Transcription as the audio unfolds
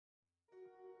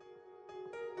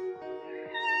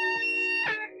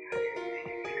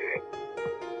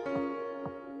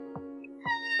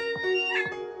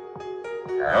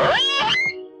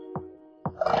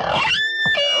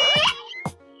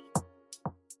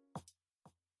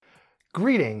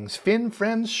Greetings, fin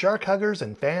friends, shark huggers,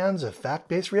 and fans of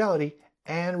fact-based reality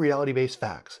and reality-based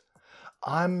facts.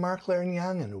 I'm Mark Laren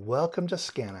Young, and welcome to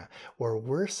Scana, where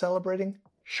we're celebrating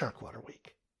Sharkwater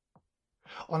Week.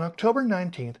 On October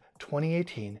 19th,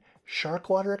 2018,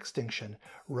 Sharkwater Extinction,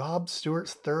 Rob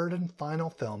Stewart's third and final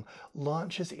film,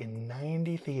 launches in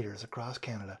 90 theaters across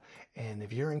Canada, and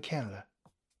if you're in Canada,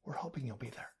 we're hoping you'll be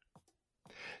there.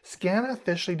 Scana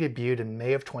officially debuted in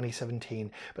May of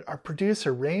 2017, but our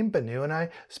producer Rain Banu and I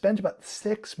spent about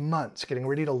 6 months getting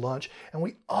ready to launch, and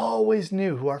we always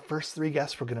knew who our first 3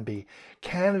 guests were going to be.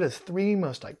 Canada's 3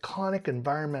 most iconic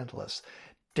environmentalists,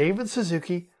 David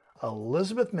Suzuki,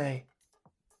 Elizabeth May,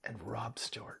 and Rob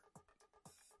Stewart.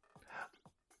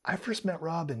 I first met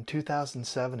Rob in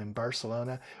 2007 in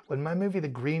Barcelona when my movie The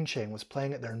Green Chain was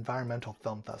playing at their environmental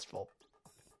film festival.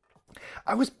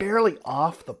 I was barely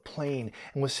off the plane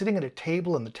and was sitting at a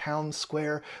table in the town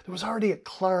square. There was already a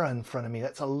Clara in front of me.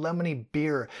 That's a lemony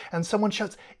beer. And someone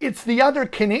shouts, "It's the other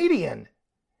Canadian!"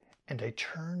 And I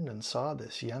turned and saw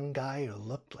this young guy who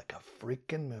looked like a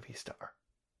freaking movie star.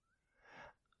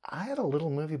 I had a little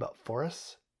movie about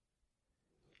forests.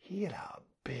 He had a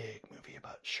big movie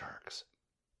about sharks.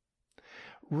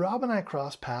 Rob and I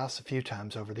crossed paths a few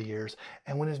times over the years,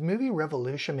 and when his movie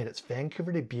Revolution made its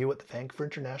Vancouver debut at the Vancouver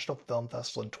International Film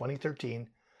Festival in 2013,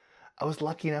 I was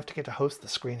lucky enough to get to host the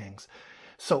screenings.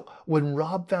 So when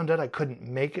Rob found out I couldn't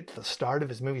make it to the start of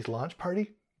his movie's launch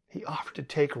party, he offered to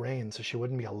take Rain so she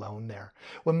wouldn't be alone there.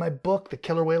 When my book, The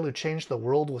Killer Whale Who Changed the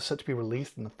World, was set to be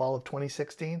released in the fall of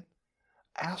 2016,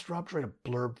 I asked Rob to write a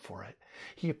blurb for it.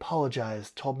 He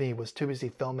apologized, told me he was too busy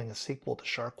filming a sequel to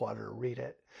Sharkwater to read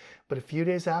it. But a few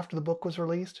days after the book was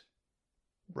released,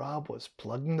 Rob was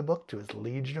plugging the book to his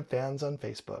legion of fans on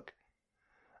Facebook.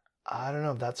 I don't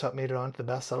know if that's what made it onto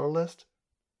the bestseller list,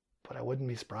 but I wouldn't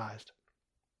be surprised.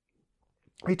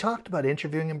 We talked about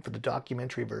interviewing him for the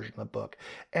documentary version of the book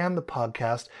and the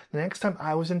podcast the next time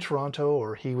I was in Toronto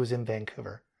or he was in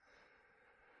Vancouver.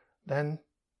 Then,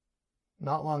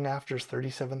 not long after his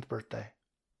 37th birthday,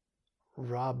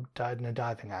 Rob died in a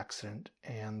diving accident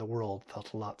and the world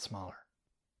felt a lot smaller.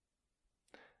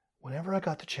 Whenever I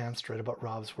got the chance to write about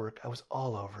Rob's work, I was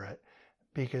all over it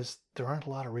because there aren't a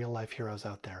lot of real-life heroes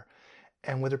out there.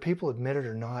 And whether people admit it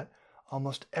or not,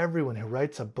 almost everyone who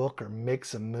writes a book or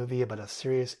makes a movie about a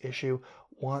serious issue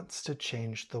wants to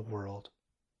change the world.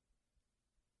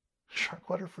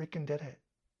 Sharkwater freaking did it.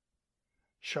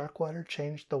 Sharkwater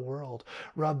changed the world.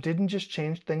 Rob didn't just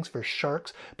change things for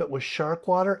sharks, but with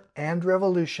Sharkwater and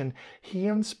Revolution, he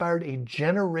inspired a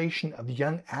generation of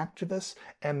young activists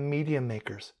and media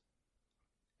makers.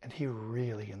 And he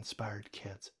really inspired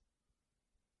kids.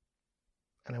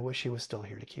 And I wish he was still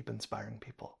here to keep inspiring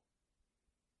people.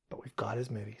 But we've got his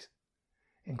movies,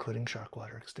 including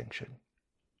Sharkwater Extinction.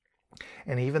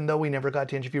 And even though we never got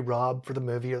to interview Rob for the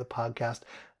movie or the podcast,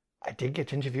 I did get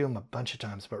to interview him a bunch of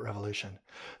times about Revolution.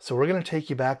 So we're going to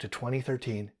take you back to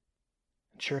 2013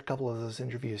 and share a couple of those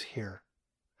interviews here.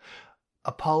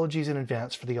 Apologies in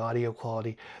advance for the audio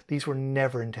quality. These were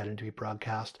never intended to be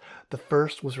broadcast. The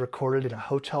first was recorded in a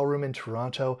hotel room in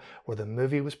Toronto where the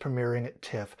movie was premiering at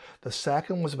TIFF. The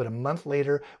second was about a month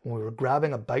later when we were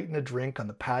grabbing a bite and a drink on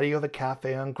the patio of a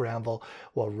cafe on Granville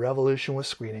while Revolution was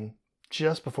screening,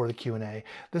 just before the Q&A.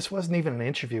 This wasn't even an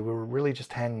interview. We were really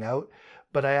just hanging out.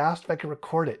 But I asked if I could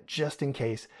record it just in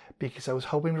case because I was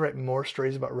hoping to write more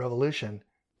stories about Revolution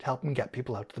to help him get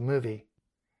people out to the movie.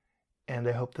 And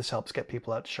I hope this helps get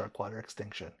people out to Sharkwater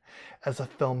Extinction. As a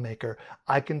filmmaker,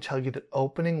 I can tell you that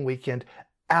opening weekend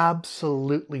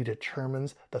absolutely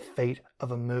determines the fate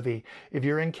of a movie. If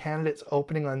you're in Canada, it's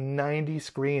opening on 90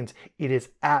 screens. It is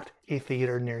at a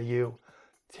theater near you.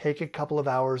 Take a couple of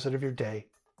hours out of your day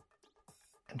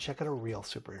and check out a real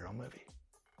superhero movie.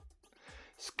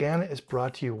 Scana is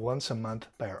brought to you once a month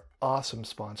by our awesome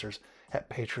sponsors at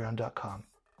patreon.com.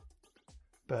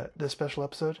 But this special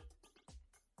episode,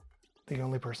 the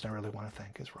only person I really want to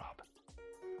thank is Rob.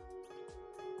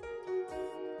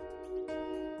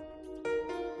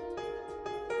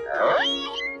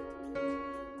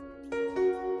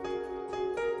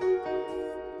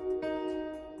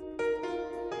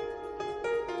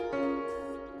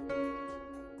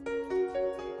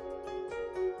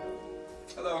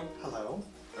 Hello. Hello.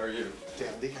 How are you?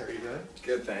 Dandy, how are you doing?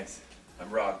 Good, thanks. I'm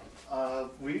Rob.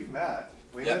 We met.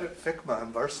 We Yeah. met at FICMA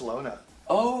in Barcelona.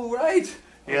 Oh, right.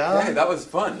 Yeah. Okay, that was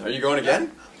fun. Are you going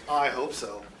again? I hope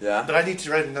so. Yeah. But I need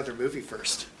to write another movie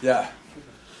first. Yeah.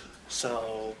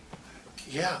 So,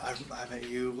 yeah, I met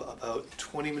you about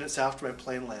 20 minutes after my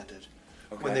plane landed.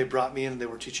 Okay. When they brought me in, they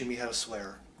were teaching me how to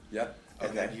swear. Yeah. And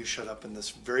Okay. then you showed up in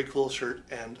this very cool shirt,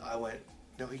 and I went,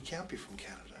 no, he can't be from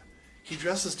Canada. he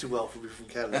dresses too well for being from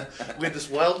Canada. We had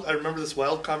I remember this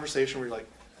wild conversation where you're like,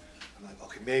 I'm like,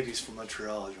 okay, maybe he's from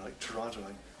Montreal. And you're like, Toronto. I'm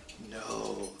like,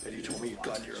 no. And you told me you'd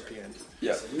gone European.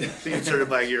 Yeah. So you started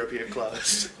buying European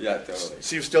clothes. Yeah, totally.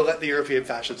 So you've still got the European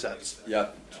fashion sense. Yeah,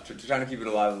 trying to keep it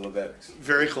alive a little bit.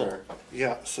 Very cool. Sure.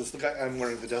 Yeah, so it's the guy, I'm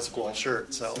wearing the Desigual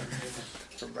shirt, so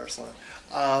from Barcelona.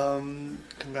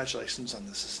 Congratulations on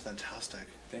this. This is fantastic.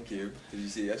 Thank you. Did you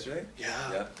see it yesterday?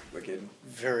 Yeah. Yeah, wicked.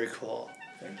 Very cool.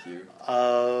 Thank you.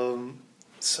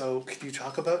 So can you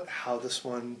talk about how this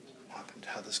one happened,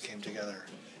 how this came together?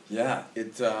 Yeah,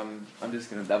 I'm just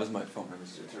gonna, that was my phone. I'm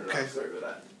just gonna turn it Okay. off. Sorry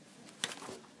about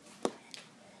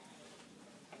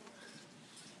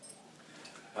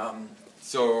that.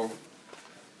 So,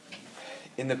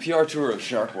 in the PR tour of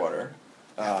Sharkwater,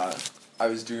 I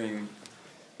was doing,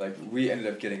 we ended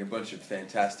up getting a bunch of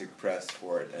fantastic press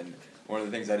for it, and one of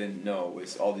the things I didn't know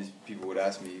was all these people would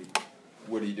ask me,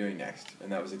 what are you doing next?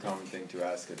 And that was a common thing to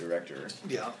ask a director.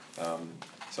 Yeah.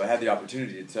 So I had the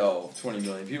opportunity to tell 20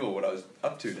 million people what I was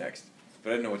up to next,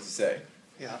 but I didn't know what to say.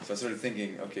 Yeah. So I started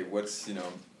thinking, okay,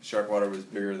 Sharkwater was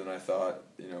bigger than I thought,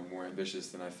 more ambitious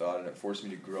than I thought, and it forced me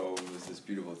to grow. It was this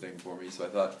beautiful thing for me. So I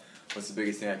thought, what's the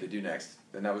biggest thing I could do next?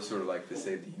 And that was sort of like the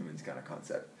Save the Humans kind of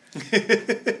concept. So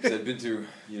I've been to,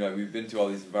 we've been to all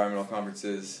these environmental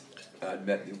conferences. I'd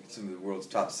met some of the world's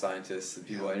top scientists and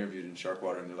people I interviewed in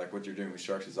Sharkwater, and they're like, what you're doing with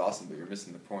sharks is awesome, but you're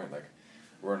missing the point. Like,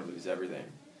 we're going to lose everything.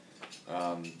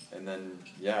 And then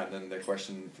the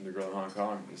question from the girl in Hong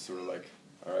Kong was sort of like,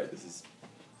 all right, this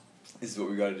is what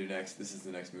we got to do next. This is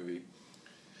the next movie.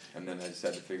 And then I just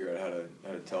had to figure out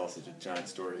how to tell such a giant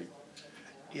story.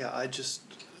 Yeah,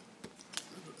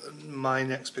 my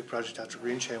next big project after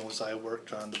Green Chain was I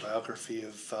worked on the biography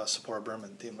of Sephora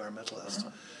Berman, the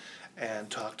environmentalist, and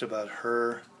talked about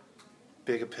her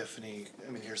big epiphany.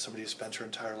 I mean, here's somebody who spent her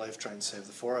entire life trying to save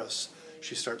the forests.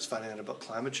 She starts finding out about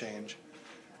climate change,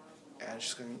 and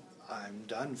she's going, I'm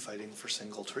done fighting for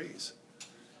single trees.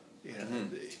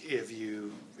 If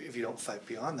you don't fight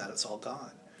beyond that, it's all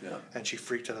gone. Yeah. And she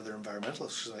freaked out other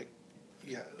environmentalists. She's like,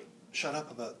 yeah, shut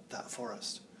up about that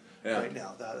forest right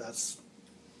now.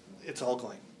 It's all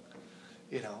going.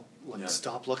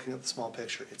 Stop looking at the small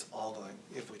picture. It's all going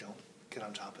if we don't get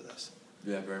on top of this.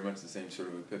 Yeah, very much the same sort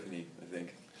of epiphany, I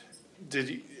think.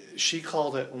 She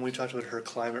called it, when we talked about her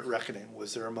climate reckoning,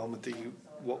 was there a moment that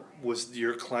what was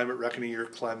your climate reckoning, your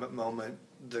climate moment,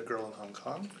 the girl in Hong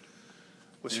Kong?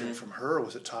 Was hearing from her, or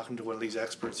was it talking to one of these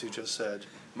experts who just said...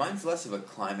 Mine's less of a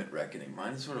climate reckoning.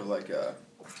 Mine's sort of like a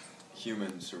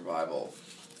human survival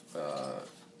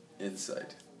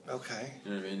insight. Okay.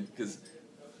 You know what I mean? Because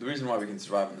the reason why we can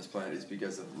survive on this planet is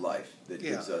because of life that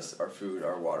gives us our food,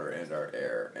 our water, and our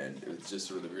air. And it's just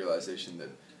sort of the realization that,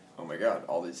 oh my God,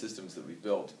 all these systems that we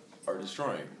built are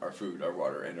destroying our food, our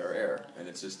water, and our air. And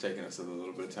it's just taken us a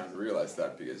little bit of time to realize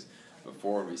that, because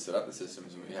before we set up the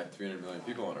systems and we had 300 million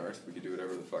people on Earth, we could do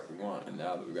whatever the fuck we want. And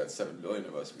now that we've got 7 billion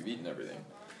of us, we've eaten everything.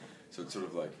 So it's sort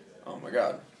of like, oh my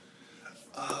God.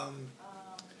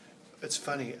 It's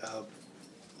funny.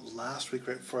 Last week,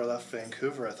 right before I left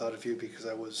Vancouver, I thought of you because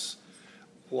I was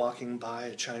walking by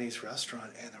a Chinese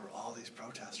restaurant and there were all these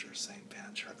protesters saying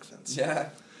ban shark fins. Yeah.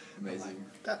 Amazing.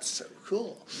 Like, that's so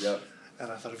cool. Yep.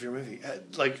 And I thought of your movie.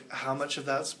 How much of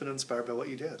that's been inspired by what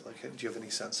you did? Like, do you have any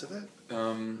sense of it?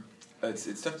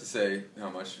 It's tough to say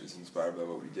how much is inspired by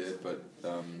what we did, but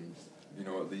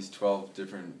at least 12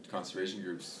 different conservation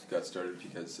groups got started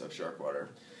because of Sharkwater.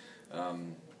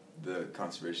 The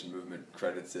conservation movement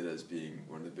credits it as being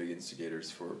one of the big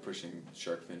instigators for pushing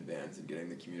shark fin bans and getting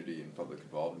the community and public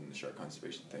involved in the shark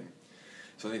conservation thing.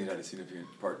 So I think it had a significant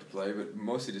part to play, but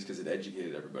mostly just because it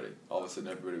educated everybody. All of a sudden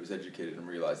everybody was educated and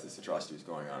realized this atrocity was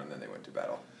going on, and then they went to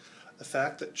battle. The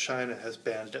fact that China has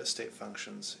banned it at state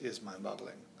functions is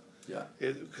mind-boggling. Yeah.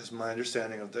 Because my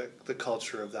understanding of the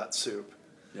culture of that soup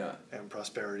and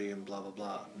prosperity and blah, blah,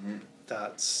 blah,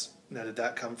 now did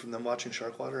that come from them watching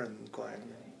Sharkwater and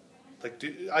going...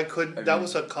 that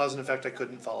was a cause and effect. I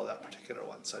couldn't follow that particular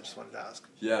one, so I just wanted to ask.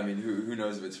 Yeah, I mean, who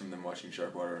knows if it's from them watching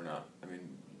Sharkwater or not? I mean,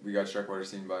 we got Sharkwater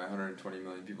seen by 120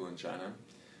 million people in China,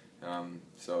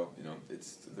 so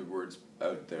it's the word's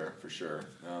out there for sure.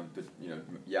 But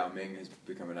Yao Ming has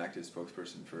become an active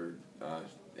spokesperson for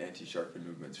anti-shark fin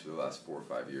movements for the last 4 or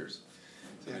 5 years.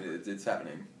 So I mean, it's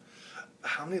happening.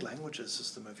 How many languages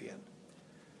is the movie in?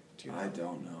 Do you know? I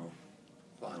don't know.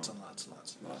 Lots and lots and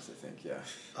lots. Lots, I think, yeah.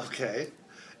 Okay.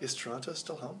 Is Toronto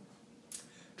still home?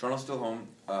 Toronto's still home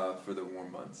for the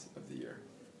warm months of the year.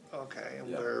 Okay.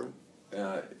 And where...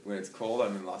 when it's cold,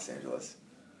 I'm in Los Angeles.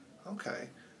 Okay.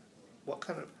 What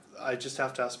kind of... I just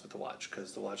have to ask about the watch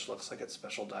because the watch looks like it's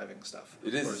special diving stuff.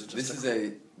 It is. This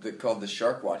is called the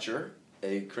Shark Watcher,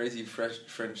 a crazy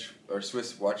French or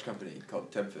Swiss watch company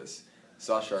called Temphis.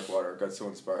 Saw Sharkwater, got so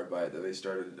inspired by it that they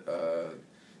started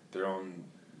their own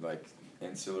like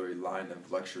ancillary line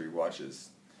of luxury watches.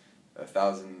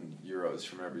 1,000 euros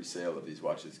from every sale of these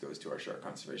watches goes to our shark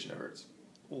conservation efforts.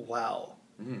 Wow,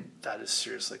 Mm-hmm. that is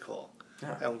seriously cool.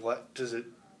 Yeah. And what does it?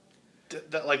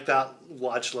 That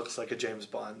watch looks like a James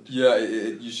Bond. Yeah,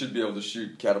 you should be able to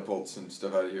shoot catapults and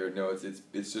stuff out of here. No,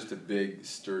 it's just a big,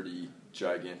 sturdy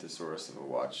Gigantosaurus of a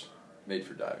watch, made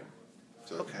for diving,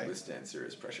 so it can withstand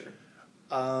serious pressure.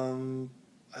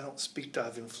 I don't speak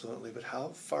diving fluently, but how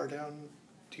far down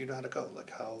do you know how to go?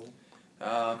 Like how?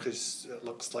 Because it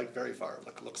looks like very far.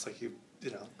 Like it looks like it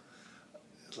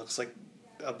looks like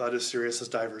about as serious as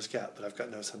divers get. But I've got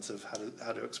no sense of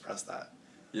how to express that.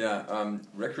 Yeah,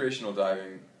 recreational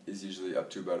diving is usually up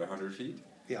to about 100 feet.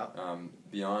 Yeah.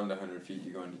 Beyond 100 feet,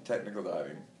 you go into technical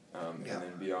diving, and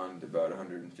then beyond about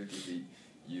 150 feet,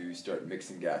 you start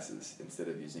mixing gases instead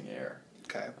of using air.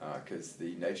 Okay. Because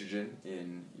the nitrogen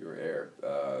in your air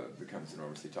becomes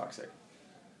enormously toxic.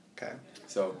 Okay.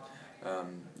 So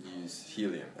you use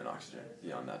helium and oxygen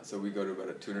beyond that. So we go to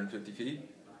about 250 feet.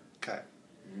 Okay.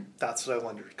 Mm-hmm. That's what I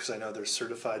wondered, because I know they're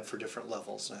certified for different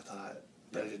levels, and I thought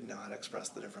that I didn't know how to express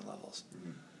the different levels.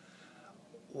 Mm-hmm.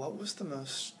 What was the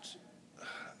most...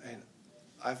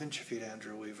 I've interviewed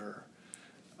Andrew Weaver,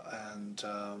 and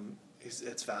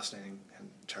it's fascinating and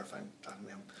terrifying talking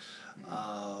to him.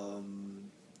 Mm-hmm.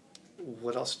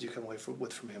 What else did you come away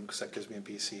with from him? Because that gives me a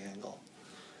BC angle.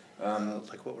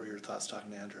 What were your thoughts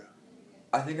talking to Andrew?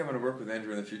 I think I'm going to work with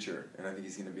Andrew in the future, and I think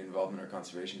he's going to be involved in our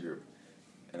conservation group.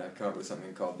 And I've come up with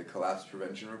something called the Collapse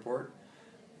Prevention Report,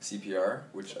 CPR,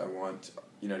 which I want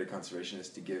United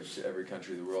Conservationists to give to every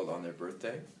country of the world on their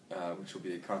birthday, which will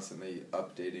be a constantly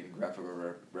updating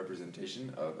graphical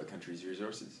representation of a country's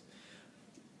resources.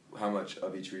 How much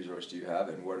of each resource do you have,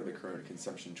 and what are the current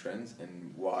consumption trends,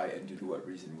 and why and due to what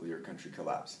reason will your country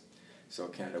collapse? So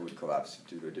Canada would collapse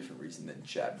due to a different reason than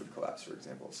Chad would collapse, for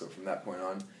example. So from that point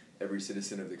on, every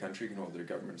citizen of the country can hold their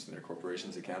governments and their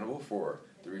corporations accountable for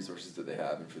the resources that they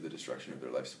have and for the destruction of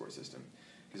their life support system.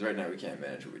 Because right now we can't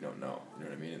manage what we don't know, you know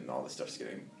what I mean? And all this stuff's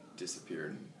getting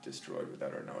disappeared and destroyed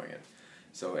without our knowing it.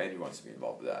 So Andy wants to be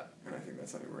involved with that, and I think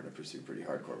that's something we're going to pursue pretty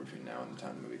hardcore between now and the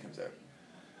time the movie comes out.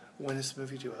 When is the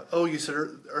movie due out? Oh, you said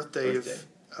Earth Day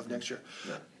of next year.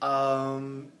 Yeah.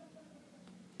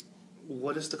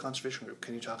 What is the conservation group?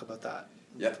 Can you talk about that?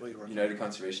 Yeah, United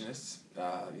Conservationists.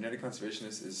 United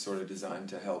Conservationists is sort of designed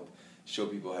to help show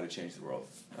people how to change the world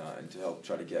and to help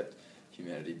try to get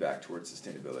humanity back towards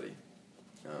sustainability.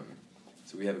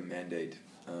 So we have a mandate.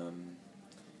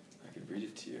 I could read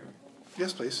it to you.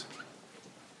 Yes, please.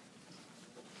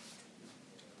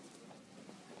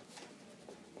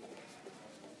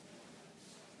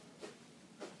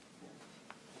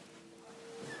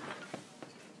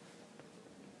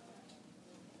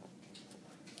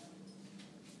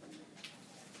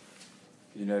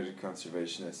 United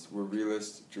Conservationists. We're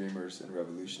realists, dreamers, and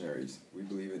revolutionaries. We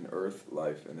believe in Earth,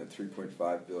 life, and that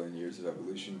 3.5 billion years of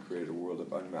evolution created a world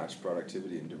of unmatched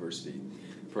productivity and diversity,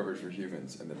 perfect for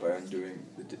humans, and that by undoing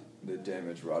the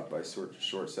damage wrought by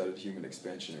short-sighted human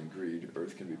expansion and greed,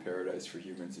 Earth can be paradise for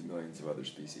humans and millions of other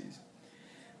species.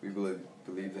 We believe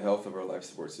the health of our life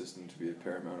support system to be of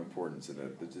paramount importance, and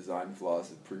that the design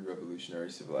flaws of pre-revolutionary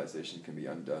civilization can be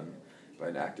undone by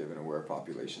an active and aware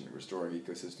population, restoring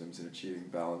ecosystems and achieving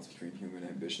balance between human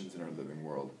ambitions and our living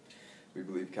world. We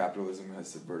believe capitalism has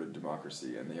subverted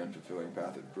democracy, and the unfulfilling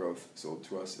path of growth sold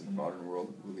to us in the modern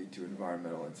world will lead to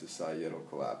environmental and societal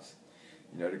collapse.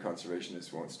 United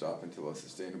Conservationists won't stop until a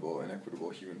sustainable and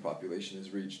equitable human population is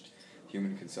reached,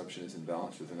 human consumption is in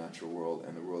balance with the natural world,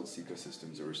 and the world's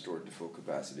ecosystems are restored to full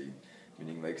capacity,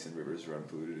 meaning lakes and rivers are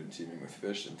unpolluted and teeming with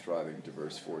fish, and thriving,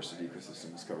 diverse forested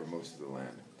ecosystems cover most of the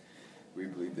land. We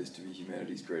believe this to be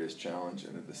humanity's greatest challenge,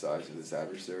 and that the size of this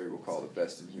adversary will call the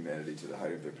best in humanity to the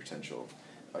height of their potential,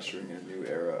 ushering in a new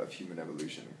era of human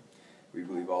evolution. We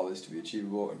believe all this to be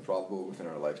achievable and probable within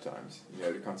our lifetimes.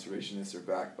 United Conservationists are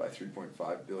backed by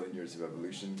 3.5 billion years of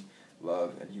evolution,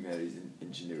 love, and humanity's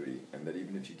ingenuity, and that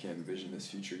even if you can't envision this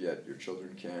future yet, your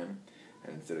children can,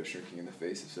 and instead of shrinking in the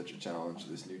face of such a challenge,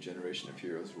 this new generation of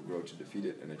heroes will grow to defeat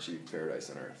it and achieve paradise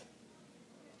on Earth.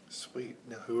 Sweet.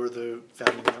 Now, who are the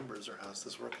founding members, or how's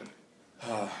this working?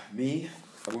 Me,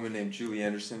 a woman named Julie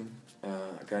Anderson,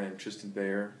 a guy named Tristan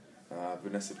Bayer,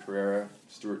 Vanessa Pereira,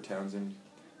 Stuart Townsend,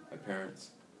 my parents.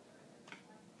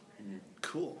 Mm-hmm.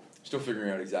 Cool. Still figuring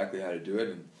out exactly how to do it,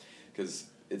 and because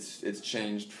it's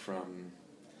changed from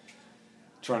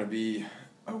trying to be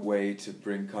a way to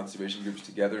bring conservation groups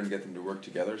together and get them to work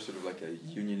together, sort of like a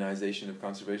unionization of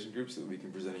conservation groups, so that we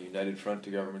can present a united front to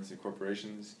governments and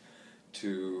corporations,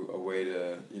 to a way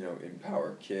to,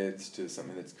 empower kids, to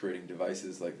something that's creating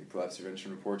devices like the Collapse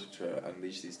Prevention Report to try to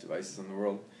unleash these devices on the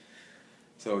world.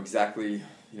 So exactly,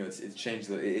 it's changed.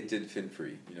 It did fin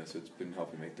free, so it's been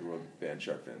helping make the world ban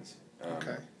shark fins.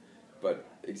 Okay. But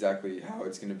exactly how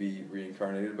it's going to be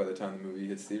reincarnated by the time the movie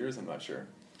hits theaters, I'm not sure.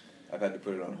 I've had to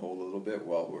put it on hold a little bit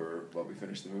while we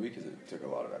finish the movie because it took a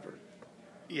lot of effort.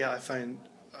 Yeah, I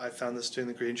found this doing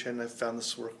the Green Chain. I found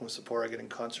this working with Sephora, getting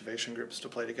conservation groups to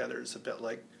play together. It's a bit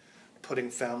like putting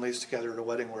families together at a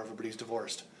wedding where everybody's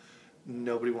divorced.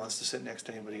 Nobody wants to sit next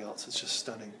to anybody else. It's just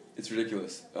stunning. It's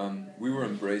ridiculous. We were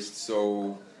embraced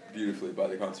so beautifully by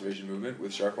the conservation movement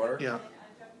with Sharkwater. Yeah.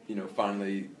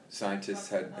 Finally scientists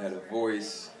had a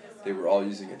voice. They were all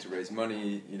using it to raise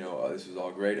money. This was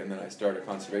all great. And then I start a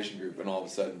conservation group, and all of a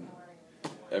sudden,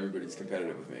 everybody's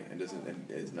competitive with me and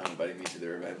is not inviting me to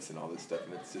their events and all this stuff.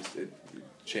 And it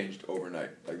changed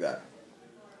overnight like that.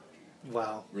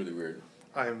 Wow. Really weird.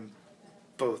 I'm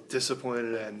both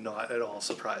disappointed and not at all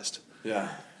surprised. Yeah.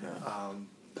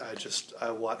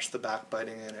 I watched the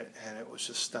backbiting in it, and it was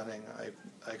just stunning.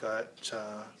 I got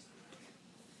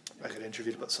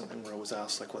interviewed about something where I was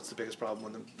asked, like, what's the biggest problem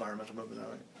with the environmental movement?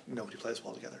 Nobody plays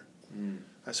well together.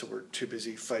 I said, we're too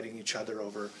busy fighting each other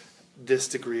over this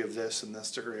degree of this and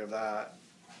this degree of that.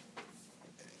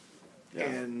 Yeah.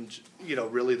 And,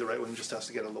 really the right wing just has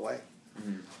to get out of the way.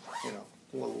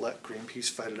 We'll let Greenpeace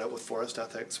fight it out with Forest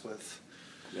Ethics, with,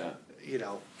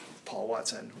 Paul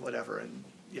Watson, whatever, and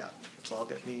it'll all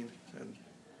get mean and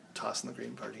toss in the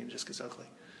Green Party and it just gets ugly.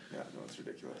 Yeah, no, it's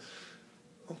ridiculous.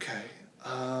 Okay.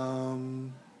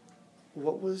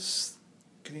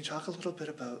 Can you talk a little bit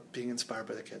about being inspired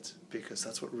by the kids? Because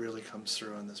that's what really comes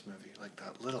through in this movie. Like,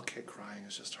 that little kid crying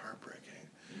is just heartbreaking.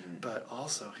 But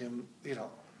also him,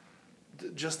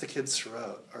 just the kids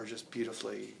throughout are just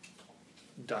beautifully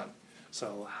done.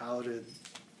 So how did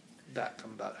that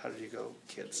come about? How did you go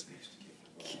kids?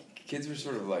 Kids were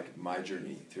sort of like my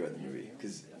journey throughout the movie,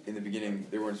 because in the beginning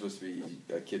there weren't supposed to be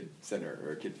a kid center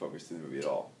or a kid focus to the movie at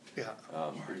all. Yeah.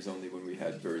 It was only when we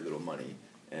had very little money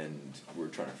and we're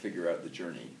trying to figure out the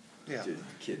journey did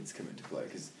kids come into play.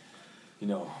 Because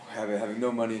having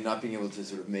no money and not being able to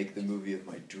sort of make the movie of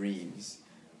my dreams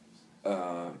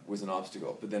was an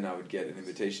obstacle. But then I would get an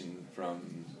invitation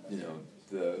from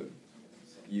the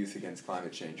Youth Against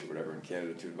Climate Change or whatever in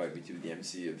Canada to invite me to the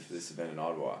MC of this event in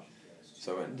Ottawa.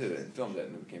 So I went and did it and filmed it,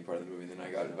 and it became part of the movie. And then I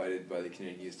got invited by the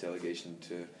Canadian Youth Delegation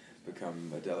to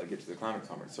become a delegate to the climate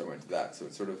conference, so I went to that. So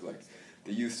it's sort of like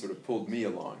the youth sort of pulled me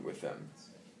along with them.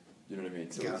 You know what I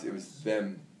mean? So it was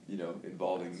them,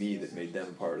 involving me that made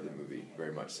them part of the movie,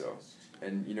 very much so.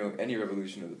 And, any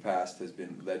revolution of the past has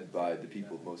been led by the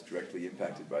people most directly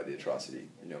impacted by the atrocity.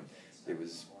 It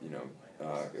was,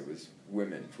 it was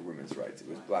women for women's rights. It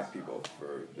was black people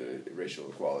for the racial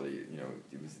equality.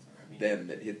 It was them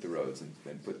that hit the roads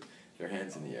and put their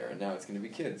hands in the air. And now it's going to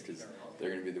be kids, because they're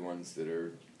going to be the ones that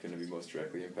are going to be most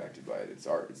directly impacted by it.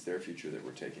 It's their future that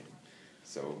we're taking.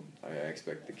 So I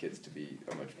expect the kids to be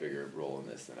a much bigger role in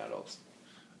this than adults.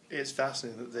 It's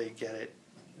fascinating that they get it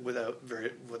with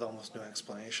almost no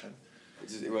explanation.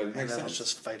 It makes and sense.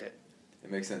 Just fight it.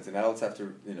 It makes sense. And adults have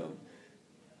to,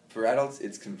 for adults,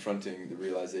 it's confronting the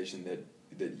realization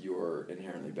that you're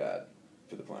inherently bad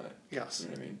for the planet. Yes. You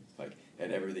know what I mean?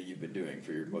 And everything you've been doing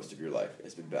for most of your life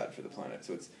has been bad for the planet.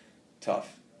 So it's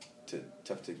tough to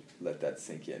let that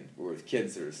sink in. Where with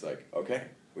kids, they're just like, okay,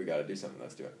 we got to do something.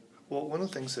 Let's do it. Well, one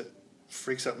of the things that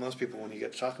freaks out most people when you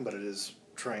get talking about it is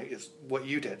what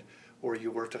you did, or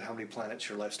you worked at how many planets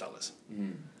your lifestyle is.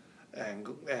 And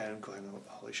going,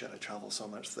 holy shit, I travel so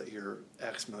much that you're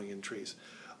X million trees.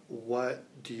 What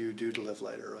do you do to live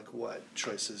lighter? Like, what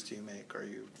choices do you make?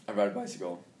 I ride a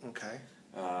bicycle. Okay.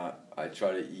 I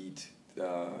try to eat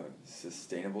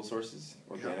sustainable sources,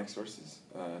 organic sources.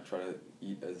 Try to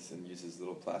eat and use as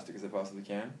little plastic as I possibly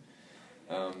can.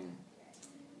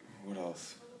 What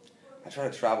else? I try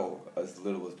to travel as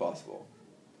little as possible.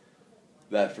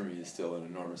 That for me is still an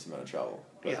enormous amount of travel,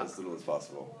 but as little as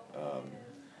possible.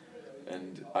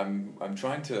 And I'm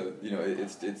trying to,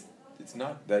 it's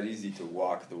not that easy to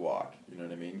walk the walk. You know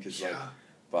what I mean? Because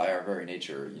by our very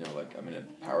nature, I'm in a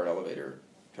powered elevator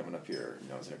coming up here.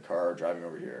 I was in a car driving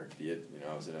over here.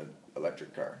 I was in an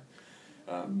electric car.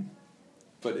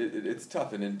 But it's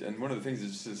tough, and one of the things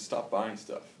is just to stop buying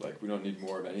stuff. Like, we don't need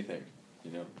more of anything.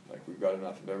 We've got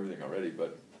enough of everything already.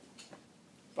 But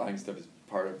buying stuff is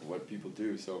part of what people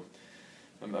do. So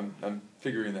I'm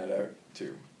figuring that out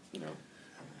too.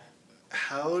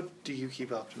 How do you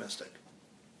keep optimistic?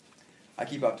 I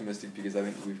keep optimistic because I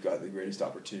think we've got the greatest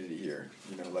opportunity here.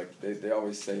 You know, like they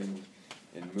always say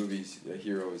in movies, a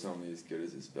hero is only as good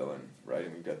as his villain, right?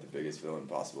 And we've got the biggest villain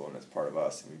possible, and that's part of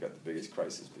us. And we've got the biggest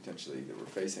crisis potentially that we're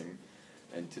facing.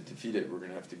 And to defeat it, we're going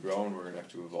to have to grow, and we're going to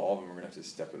have to evolve, and we're going to have to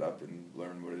step it up and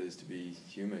learn what it is to be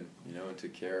human, you know, and to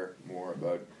care more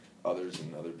about others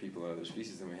and other people and other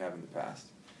species than we have in the past.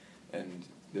 And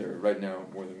there are right now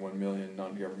more than 1 million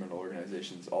non-governmental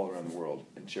organizations all around the world,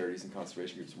 and charities and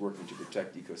conservation groups working to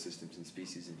protect ecosystems and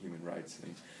species and human rights.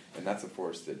 And that's a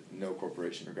force that no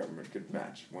corporation or government could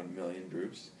match. 1 million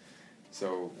groups.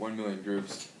 So 1 million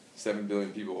groups, 7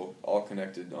 billion people all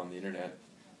connected on the internet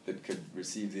that could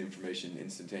receive the information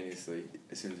instantaneously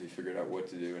as soon as we figured out what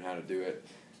to do and how to do it.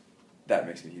 That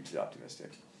makes me hugely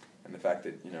optimistic. And the fact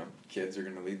that, you know, kids are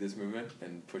going to lead this movement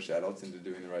and push adults into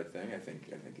doing the right thing, I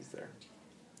think is there.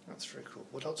 That's very cool.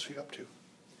 What else are you up to?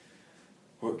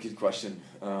 Well, good question.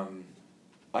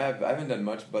 I haven't done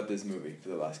much but this movie for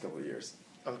the last couple of years.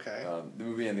 Okay. The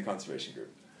movie and the conservation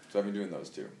group. So I've been doing those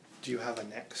two. Do you have a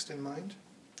next in mind?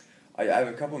 I have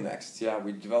a couple next. Yeah,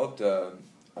 we developed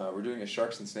we're doing a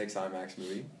Sharks and Snakes IMAX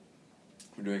movie.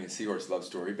 We're doing a seahorse love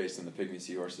story based on the pygmy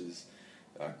seahorse's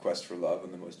quest for love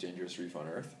on the most dangerous reef on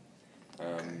Earth.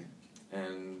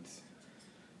 And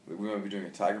we might be doing a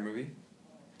tiger movie.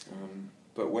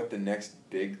 But what the next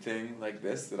big thing like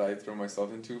this that I throw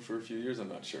myself into for a few years, I'm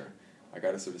not sure. I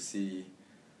got to sort of see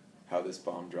how this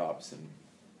bomb drops and,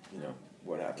 you know,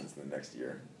 what happens in the next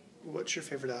year. What's your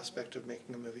favorite aspect of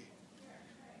making a movie?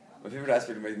 My favorite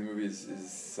aspect of making the movie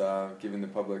is giving the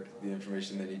public the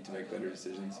information they need to make better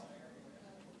decisions.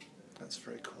 That's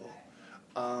very cool.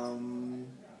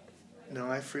 No,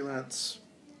 I freelance.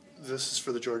 This is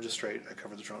for the Georgia Strait. I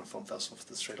cover the Toronto Film Festival for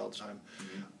the Strait all the time.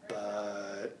 Mm-hmm.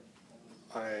 But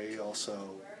I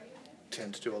also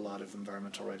tend to do a lot of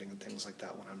environmental writing and things like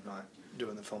that when I'm not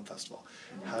doing the film festival.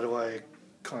 Mm-hmm. How do I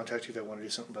contact you if I want to do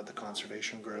something about the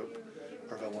conservation group,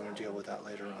 or if I want to deal with that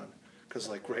later on? Because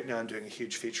like right now I'm doing a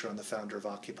huge feature on the founder of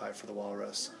Occupy for the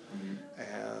Walrus,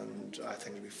 and I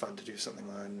think it'd be fun to do something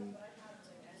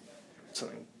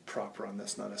proper on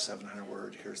this, not a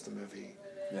 700-word, here's the movie,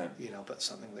 you know, but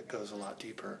something that goes a lot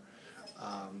deeper.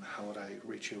 How would I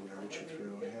reach you? Would I reach you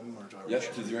through him, or do I reach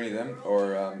you through any of them,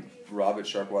 or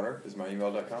rob@sharkwater is my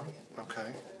email.com.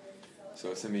 Okay.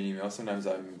 So send me an email. Sometimes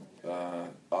I'm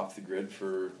off the grid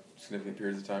for significant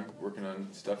periods of time working on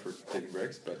stuff or taking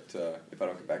breaks, but if I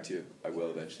don't get back to you, I will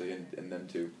eventually, and them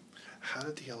too. How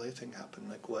did the LA thing happen?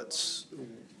 Like, what's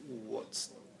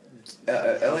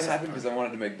LA happened because I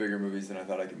wanted to make bigger movies than I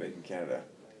thought I could make in Canada.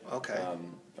 Okay.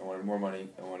 I wanted more money.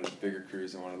 I wanted bigger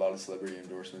crews. I wanted a lot of celebrity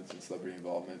endorsements and celebrity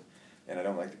involvement, and I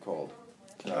don't like the cold.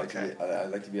 I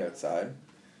like to be outside,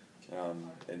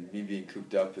 and me being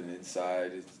cooped up and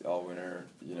inside all winter,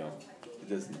 you know,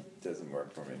 it doesn't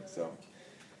work for me. So.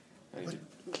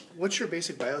 What's your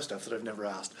basic bio stuff that I've never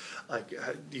asked? Like,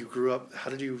 you grew up. How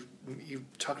did you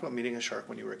talked about meeting a shark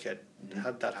when you were a kid? Mm-hmm.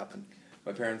 How did that happen?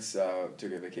 My parents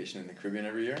took a vacation in the Caribbean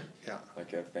every year. Yeah.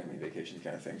 Like a family vacation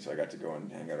kind of thing. So I got to go and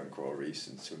hang out on coral reefs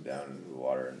and swim down into the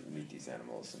water and meet these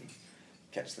animals and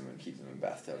catch them and keep them in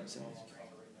bathtubs. And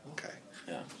okay.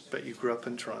 Yeah. But you grew up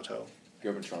in Toronto.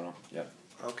 Grew up in Toronto. Yeah.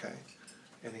 Okay.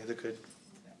 Any other good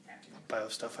bio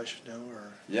stuff I should know,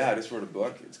 or? Yeah, I just wrote a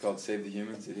book. It's called Save the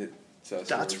Humans. It hit.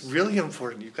 That's really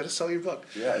important. You've got to sell your book.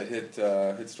 Yeah, it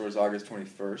hit stores August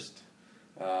 21st,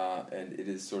 and it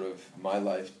is sort of my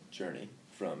life journey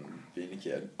from being a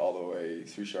kid all the way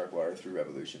through Sharkwater, through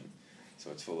Revolution.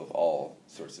 So it's full of all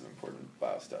sorts of important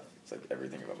bio stuff. It's like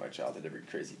everything about my childhood, every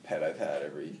crazy pet I've had,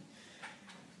 every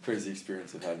crazy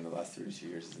experience I've had in the last 32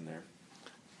 years is in there.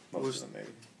 Most of them,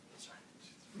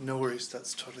 maybe. No worries,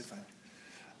 that's totally fine.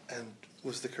 And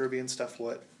was the Caribbean stuff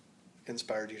what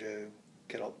inspired you to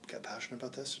get passionate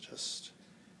about this? Just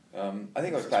I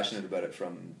think I was passionate about it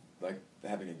from like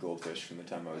having a goldfish from the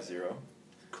time I was 0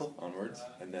 onwards,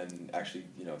 and then actually,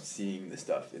 you know, seeing the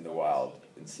stuff in the wild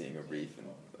and seeing a reef and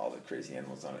all the crazy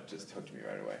animals on it just hooked me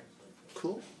right away.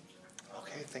 Cool.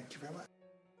 Okay, thank you very much.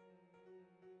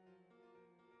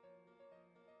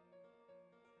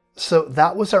 So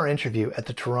that was our interview at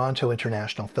the Toronto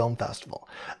International Film Festival.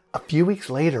 A few weeks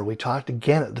later, we talked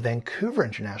again at the Vancouver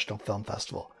International Film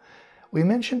Festival. We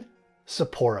mentioned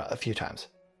Tzeporah a few times.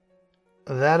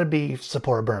 That'd be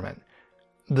Tzeporah Berman,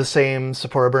 the same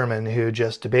Tzeporah Berman who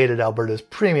just debated Alberta's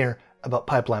premier about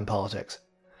pipeline politics.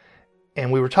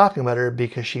 And we were talking about her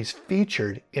because she's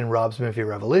featured in Rob's movie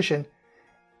Revolution,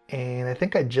 and I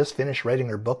think I just finished writing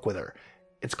her book with her.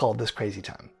 It's called This Crazy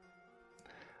Time.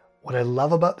 What I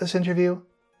love about this interview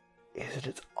is that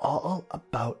it's all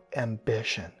about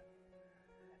ambition.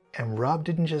 And Rob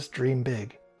didn't just dream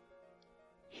big.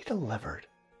 He delivered.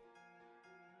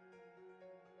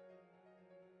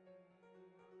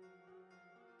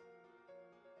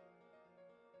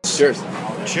 Cheers.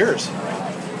 Cheers. I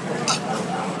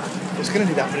was going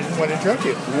to do that, but I didn't want to interrupt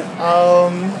you.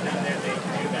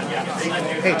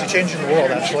 Hey, to change the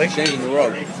world, actually. Changing the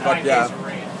world. Fuck yeah.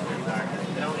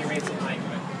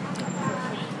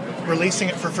 Releasing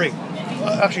it for free.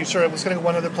 Actually, sorry, I was going to go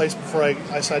one other place before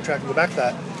I sidetracked and go back to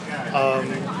that.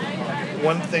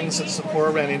 One of the things that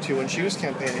Sephora ran into when she was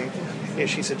campaigning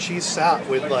is she said she's sat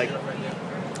with like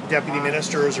deputy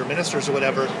ministers or ministers or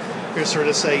whatever who sort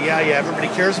of say, yeah, everybody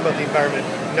cares about the environment.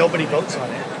 Nobody votes on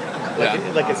it.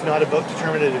 Like it's not a vote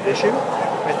determinative issue,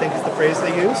 I think is the phrase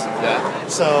they use. Yeah.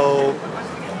 So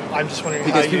I'm just wondering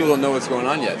because people don't know what's going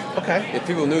on yet. Okay. If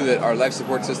people knew that our life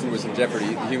support system was in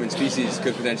jeopardy, the human species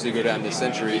could potentially go down this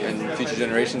century, and future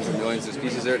generations and millions of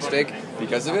species are at stake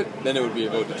because of it, then it would be a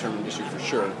vote determined issue for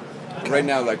sure. Okay. Right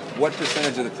now, like, what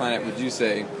percentage of the planet would you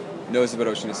say knows about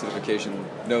ocean acidification,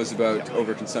 knows about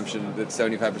overconsumption, that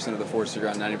 75% of the forests are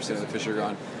gone, 90% of the fish are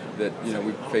gone, that, you know,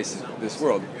 we face this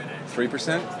world?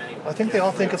 3%? I think they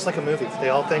all think it's like a movie. They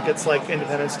all think it's like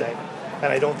Independence Day.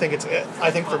 And I don't think it's...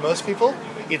 I think for most people,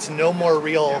 it's no more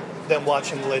real than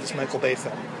watching the latest Michael Bay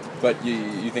film. But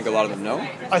you think a lot of them know?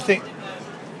 I think...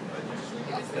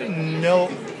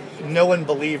 No and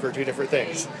believe are two different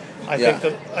things. I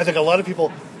think a lot of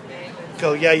people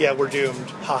go, yeah, we're doomed,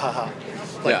 ha ha ha.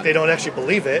 Like, they don't actually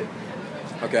believe it.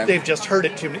 Okay. They've just heard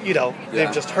it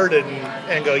they've just heard it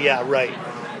and go, yeah, right.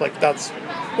 Like, that's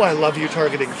why I love you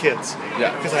targeting kids.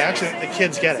 Yeah. Because the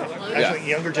kids get it. Actually,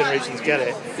 younger generations get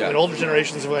it. Yeah. And older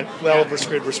generations went, well, we're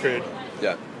screwed.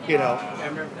 Yeah. You know,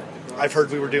 I've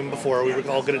heard we were doomed before. We were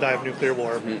all going to die of nuclear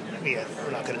war. Mm-hmm. Yeah,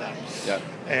 we're not going to die. Yeah.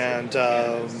 And,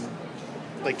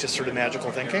 like, just sort of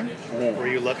magical thinking, where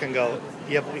you look and go,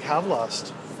 yeah, but we have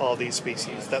lost all these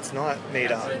species. That's not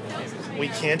made up. We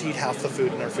can't eat half the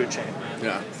food in our food chain.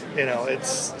 Yeah. You know,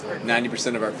 it's...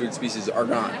 90% of our food species are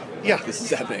gone. Yeah. This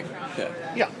is happening. Yeah.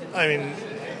 Yeah. I mean,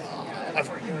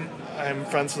 I'm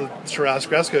friends with Shiraz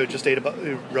Gresco,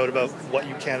 who wrote about what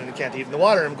you can and can't eat in the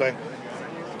water. I'm going,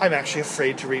 I'm actually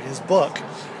afraid to read his book.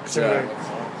 Because I'm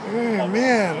going,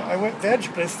 man, I went veg,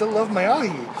 but I still love my ahi.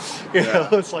 You know,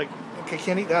 it's like, okay,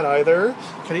 can't eat that either.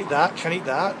 Can't eat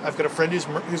that. I've got a friend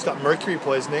who's got mercury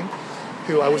poisoning,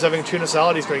 who I was having tuna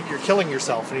salad. He's going, you're killing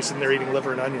yourself. And he's sitting there eating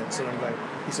liver and onions. And I'm going,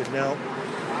 he said, no.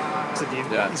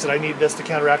 He said, I need this to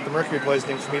counteract the mercury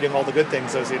poisoning from eating all the good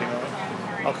things I was eating.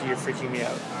 Okay, you're freaking me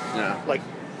out. Yeah. Like,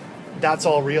 that's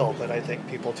all real, but I think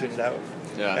people tune it out.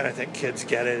 Yeah. And I think kids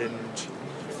get it and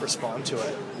respond to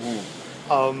it.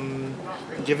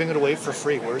 Giving it away for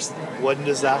free. When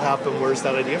does that happen? Where's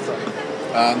that idea from?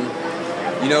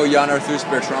 You know Yann Arthus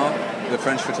Bertrand, the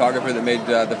French photographer that made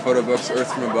the photo books Earth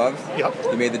from Above? Yep.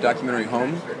 He made the documentary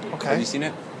Home. Okay. Have you seen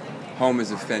it? Home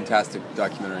is a fantastic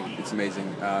documentary. It's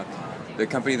amazing. The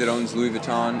company that owns Louis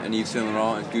Vuitton and Yves Saint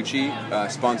Laurent and Gucci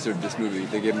sponsored this movie.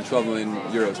 They gave him 12 million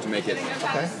euros to make it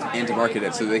and to market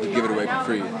it so they could give it away for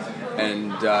free.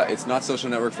 And it's not social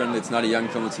network friendly. It's not a young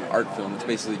film. It's an art film. It's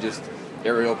basically just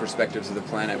aerial perspectives of the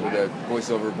planet with a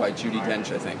voiceover by Judi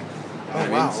Dench, I think.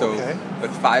 But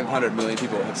 500 million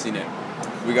people have seen it.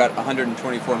 We got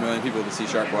 124 million people to see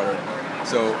Sharkwater.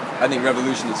 So I think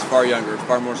Revolution is far younger,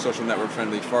 far more social network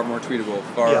friendly, far more tweetable,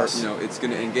 it's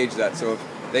going to engage that. So if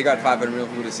they got 500 million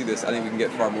people to see this, I think we can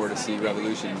get far more to see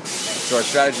Revolution. So our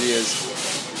strategy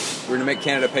is we're going to make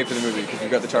Canada pay for the movie because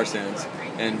we've got the tar sands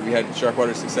and we had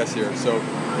Sharkwater's success here. So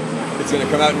it's going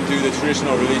to come out and do the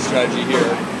traditional release strategy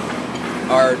here.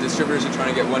 Our distributors are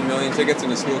trying to get 1 million tickets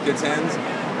into school kids' hands,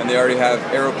 and they already have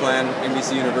Aeroplan,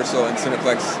 NBC Universal, and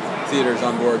Cineplex theaters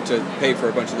on board to pay for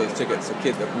a bunch of those tickets. So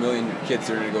 1 million kids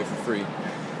are going to go for free.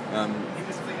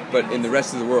 But in the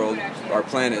rest of the world, our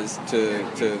plan is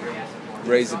to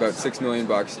raise about $6 million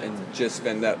and just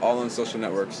spend that all on social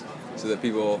networks so that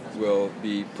people will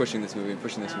be pushing this movie,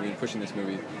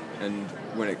 and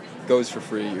when it goes for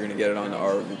free, you're going to get it on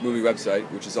our movie website,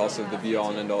 which is also the be-all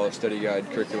and end-all of study guide,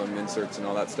 curriculum, inserts, and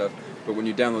all that stuff. But when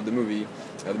you download the movie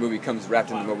comes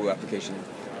wrapped in the mobile application.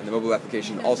 And the mobile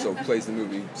application also plays the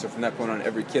movie. So from that point on,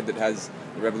 every kid that has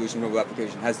the Revolution mobile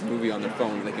application has the movie on their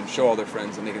phone, and they can show all their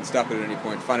friends, and they can stop it at any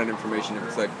point, find out information. If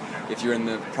it's like, if you're in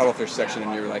the cuttlefish section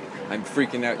and you're like, I'm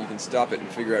freaking out, you can stop it and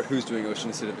figure out who's doing ocean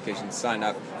acidification, sign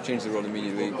up, change the world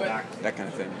immediately, that kind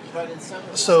of thing.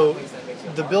 So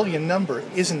the billion number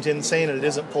isn't insane and it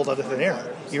isn't pulled out of thin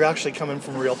air. You're actually coming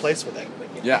from a real place with it.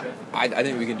 Yeah, I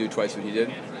think we can do twice what he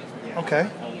did. Okay.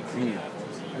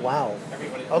 Wow.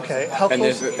 Okay. How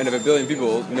close? And if a billion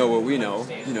people know what we know,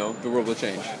 the world will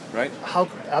change, right?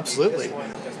 Absolutely.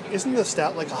 isn't the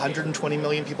stat like 120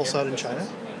 million people saw it in China?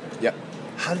 Yep.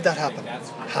 How did that happen?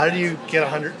 How did you get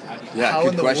 100? Yeah, how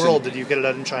good in the question. world did you get it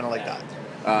out in China like that?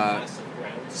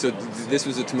 So this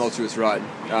was a tumultuous ride.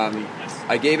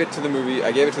 I gave it to the movie.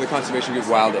 I gave it to the conservation group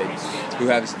Wild Aid, who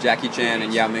has Jackie Chan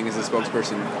and Yao Ming as the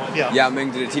spokesperson. Yeah. Yao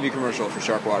Ming did a TV commercial for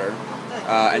Sharkwater,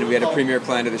 and we had a premiere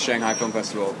planned at the Shanghai Film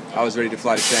Festival. I was ready to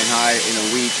fly to Shanghai in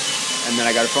a week, and then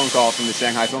I got a phone call from the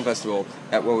Shanghai Film Festival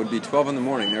at what would be 12 in the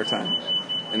morning their time,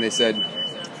 and they said,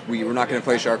 we're not going to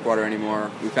play Sharkwater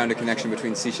anymore. We found a connection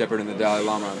between Sea Shepherd and the Dalai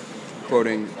Lama,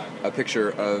 quoting a picture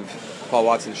of Paul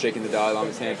Watson shaking the Dalai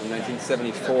Lama's hand from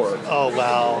 1974. Oh,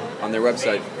 wow. On their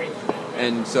website.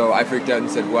 And so I freaked out and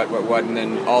said, what? And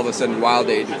then all of a sudden Wild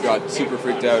Aid got super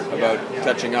freaked out about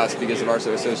touching us because of our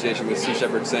association with Sea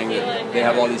Shepherd, saying that they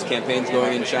have all these campaigns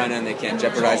going in China and they can't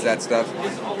jeopardize that stuff.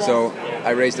 So I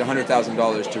raised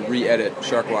 $100,000 to re-edit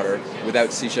Sharkwater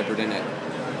without Sea Shepherd in it.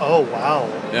 Oh, wow.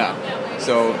 Yeah.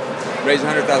 So raised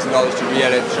 $100,000 to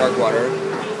re-edit Sharkwater,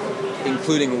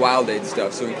 including Wild Aid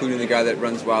stuff. So including the guy that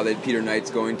runs Wild Aid, Peter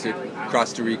Knight's going to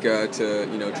Costa Rica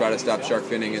to try to stop shark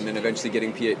finning, and then eventually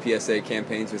getting PSA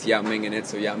campaigns with Yao Ming in it.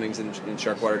 So Yao Ming's in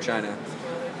Sharkwater, China,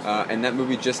 and that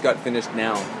movie just got finished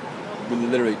now,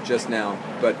 literally just now.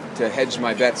 But to hedge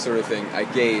my bet, sort of thing, I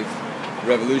gave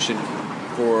Revolution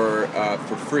for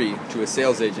free to a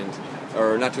sales agent,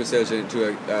 or not to a sales agent,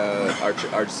 to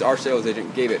our sales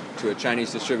agent gave it to a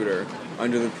Chinese distributor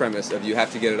under the premise of you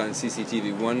have to get it on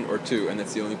CCTV 1 or 2, and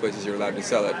that's the only places you're allowed to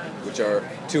sell it, which are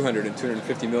 200 and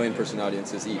 250 million person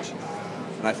audiences each.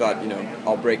 And I thought,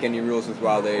 I'll break any rules with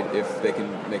Wild Aid if they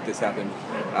can make this happen.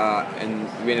 And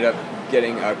we ended up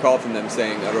getting a call from them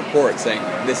a report saying,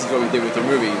 this is what we did with your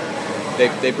movie.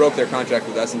 They broke their contract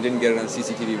with us and didn't get it on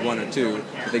CCTV 1 or 2,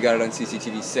 but they got it on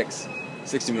CCTV 6.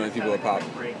 60 million people a pop.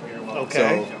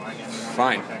 Okay. So,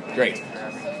 fine, great.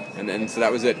 And so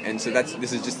that was it. And so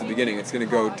this is just the beginning. It's going to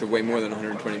go to way more than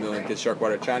 120 million because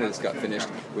Sharkwater China just got finished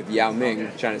with Yao Ming,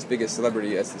 China's biggest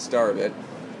celebrity, as the star of it,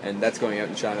 and that's going out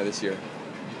in China this year.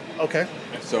 Okay.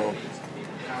 So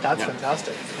that's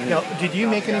fantastic. Mm-hmm. Now, did you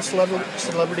make any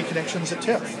celebrity connections at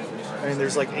TIFF? I mean,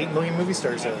 there's like 8 million movie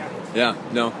stars there. Yeah.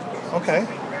 No. Okay.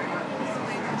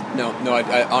 No.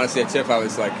 I honestly at TIFF I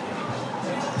was like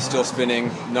still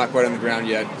spinning, not quite on the ground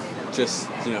yet. Just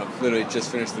literally just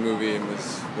finished the movie and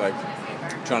was like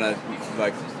trying to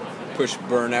like push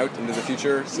burnout into the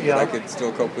future so that I could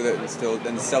still cope with it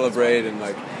and celebrate and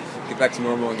like get back to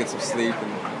normal and get some sleep.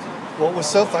 And well, it was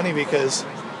so funny because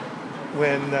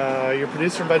when your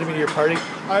producer invited me to your party,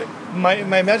 my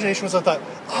imagination was, I thought,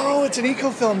 oh, it's an eco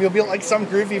film. You'll be like some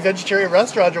groovy vegetarian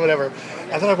restaurant or whatever.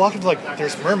 And then I walked into like,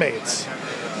 there's mermaids.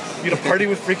 You had a party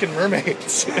with freaking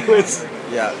mermaids. It was.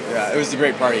 Yeah, it was a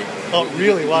great party. Oh, it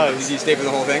really was. Did you stay for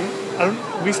the whole thing?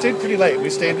 We stayed pretty late. We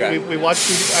stayed. Okay. We watched.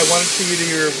 I wanted to see you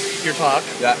do your talk.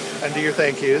 Yeah. And do your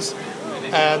thank yous,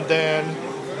 and then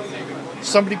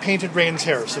somebody painted Rain's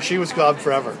hair, so she was gone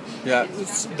forever. Yeah.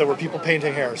 There were people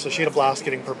painting hair, so she had a blast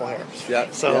getting purple hair. Yeah.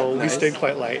 So nice. We stayed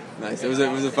quite late. Nice. It was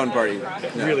a fun party.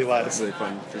 It really was. It was really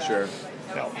fun for sure.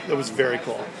 No, it was very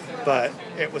cool. But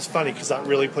it was funny because that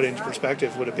really put into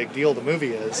perspective what a big deal the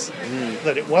movie is. Mm.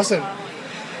 That it wasn't.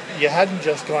 You hadn't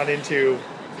just gone into,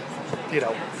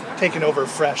 taking over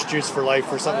Fresh Juice for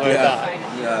Life or something like that.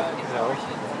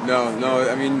 Yeah. No.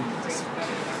 I mean,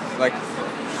 like,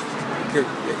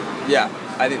 yeah.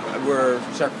 I think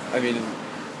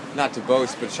not to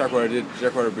boast, but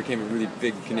Sharkwater became a really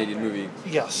big Canadian movie.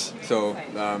 Yes. So,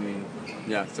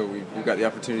 so we've got the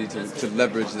opportunity to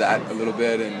leverage that a little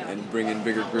bit and bring in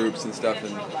bigger groups and stuff,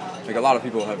 and like a lot of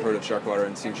people have heard of Sharkwater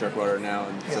and seen Sharkwater now,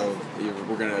 and so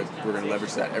we're gonna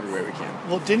leverage that everywhere we can.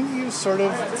 Well, didn't you sort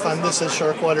of fund this as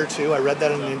Sharkwater too? I read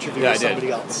that in an interview with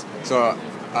somebody else. So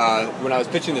when I was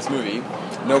pitching this movie,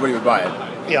 nobody would buy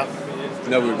it. Yeah.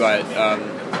 Nobody would buy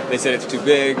it. They said it's too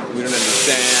big. We don't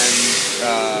understand.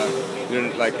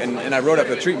 And I wrote up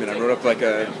a treatment. I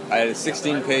had a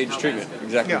 16-page treatment,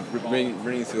 exactly,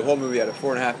 bringing through the whole movie. I had a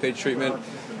 4.5-page treatment,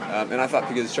 and I thought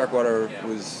because Sharkwater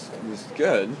was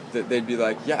good, that they'd be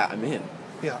like, yeah, I'm in.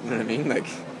 Yeah. You know what I mean? Like,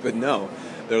 but no,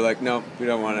 they're like, no, we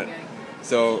don't want it.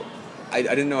 So I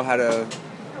didn't know how to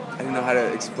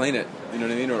explain it. You know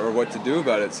what I mean, or what to do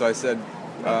about it. So I said,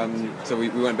 so we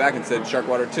went back and said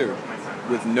Sharkwater 2,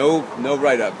 with no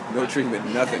write-up, no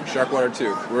treatment, nothing. Sharkwater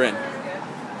 2, we're in.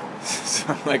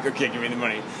 So I'm like, okay, give me the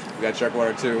money. We got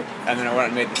Sharkwater 2, and then I went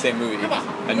and made the same movie,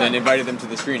 and then invited them to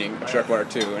the screening of Sharkwater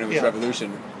 2, and it was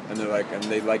Revolution, and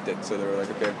they liked it, so they were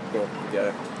like, okay, cool, we get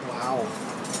it. Wow.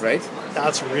 Right?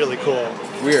 That's really cool.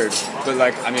 Weird, but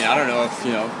I don't know if,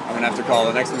 I'm gonna have to call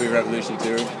the next movie Revolution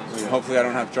 2. I mean, hopefully I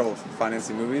don't have trouble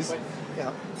financing movies.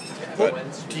 Yeah. But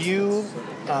Do you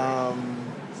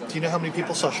know how many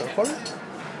people saw Sharkwater?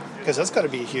 Because that's got to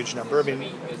be a huge number. I mean,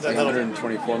 it's like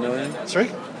 124 million. Sorry?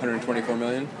 124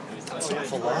 million. That's an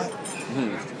awful lot.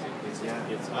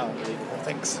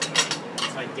 Thanks.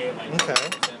 Okay.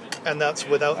 And that's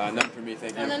without. None for me,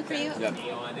 thank you. And none for you? Yeah.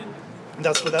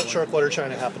 That's without Sharkwater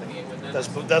China happening.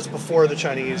 That's before the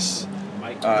Chinese.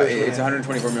 It's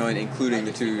 124 million, including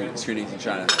the 2 screenings in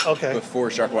China. Okay. Before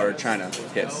Sharkwater China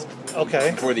hits.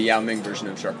 Okay. Before the Yao Ming version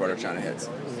of Sharkwater China hits.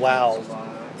 Wow.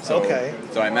 So, okay.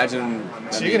 So I imagine.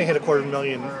 So you're gonna hit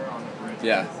 250,000.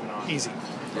 Yeah. Easy.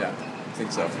 Yeah. I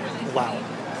think so. Wow.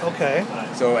 Okay.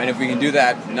 So, and if we can do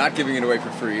that, not giving it away for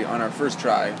free on our first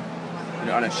try,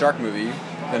 on a shark movie,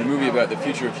 and a movie about the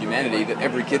future of humanity, that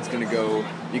every kid's going to go,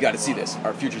 you got to see this.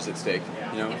 Our future's at stake.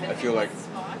 I feel like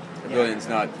 $1 billion's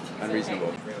not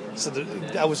unreasonable. So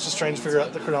I was just trying to figure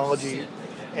out the chronology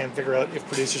and figure out if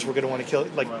producers were going to want to kill,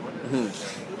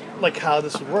 like how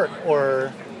this would work,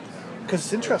 or because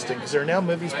it's interesting because there are now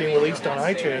movies being released on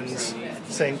iTunes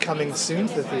saying coming soon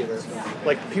to the theater.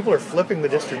 Like, people are flipping the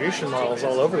distribution models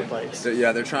all over the place. So,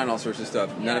 yeah, they're trying all sorts of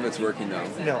stuff. None of it's working though.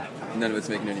 No. None of it's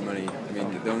making any money. I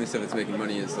mean, the only stuff that's making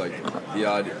money is like the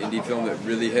odd indie film that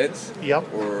really hits.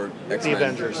 Yep. Or X-Men. The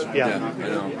Avengers. Yeah. I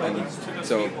know.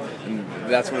 And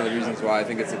that's one of the reasons why I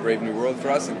think it's a brave new world for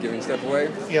us and giving stuff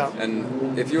away. Yeah.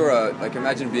 And if you're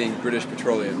imagine being British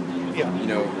Petroleum. Yeah.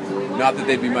 Not that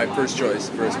they'd be my first choice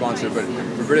for a sponsor, but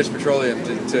for British Petroleum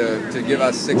to give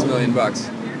us $6 million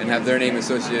and have their name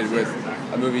associated with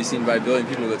a movie seen by 1 billion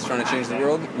people that's trying to change the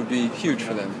world would be huge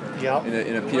for them. Yeah.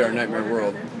 In a PR nightmare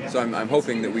world. So I'm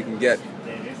hoping that we can get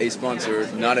a sponsor,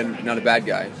 not a bad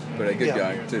guy, but a good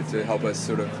guy, to help us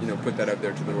sort of put that out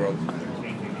there to the world.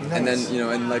 Nice. And then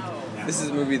this is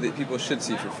a movie that people should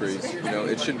see for free.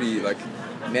 It should be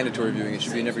mandatory viewing. It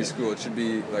should be in every school. It should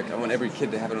be I want every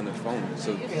kid to have it on their phone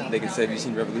so they can say, "Have you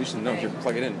seen Revolution?" No, here,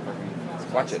 plug it in,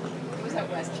 watch it.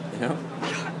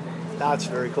 That's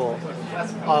very cool.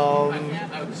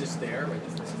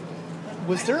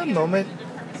 Was there a moment,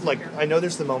 I know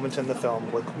there's the moment in the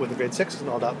film with the grade 6 and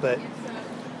all that, but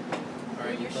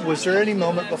was there any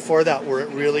moment before that where it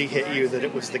really hit you that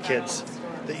it was the kids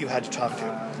that you had to talk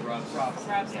to?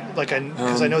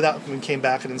 Because I know that when came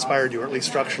back it inspired you, or at least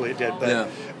structurally it did, but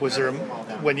was there,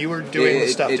 when you were doing the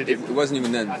stuff, it wasn't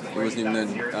even then. It wasn't even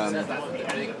then.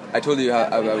 I told you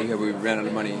how we ran out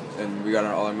of money and we got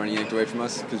all our money yanked away from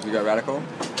us because we got radical.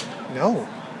 No.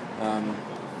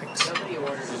 Thanks.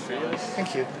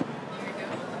 Thank you.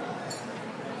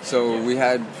 So we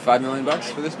had $5 million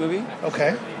for this movie.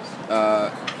 Okay.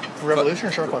 Revolution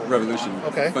or Sharkwater? Revolution.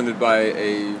 Okay. Funded by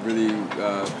a really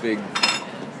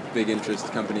big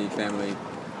interest company family,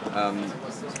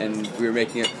 and we were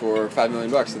making it for $5 million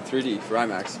in 3D for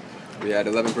IMAX. We had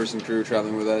 11-person crew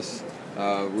traveling with us.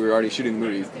 We were already shooting the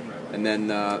movie, and then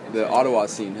the Ottawa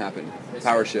scene happened.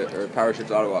 Power Shift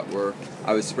to Ottawa, where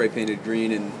I was spray painted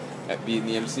green and being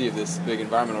the MC of this big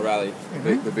environmental rally,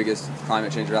 the biggest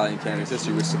climate change rally in Canada's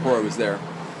history, which Sephora was there.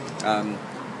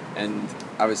 And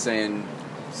I was saying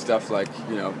stuff like,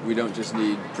 we don't just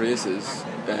need Priuses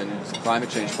and climate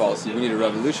change policy, we need a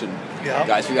revolution. Yeah.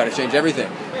 Guys, we got to change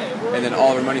everything. And then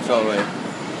all of our money fell away.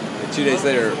 And 2 days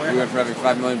later, we went from having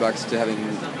 $5 million to having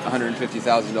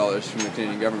 $150,000 from the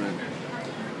Canadian government.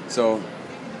 So,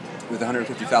 with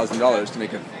 $150,000 to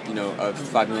make a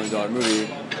 $5 million movie,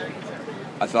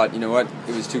 I thought, you know what,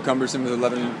 it was too cumbersome with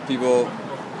 11 people.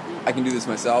 I can do this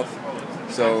myself.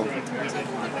 So,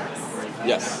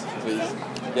 yes, please.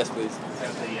 Yes, please.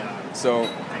 So,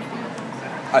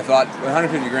 I thought, with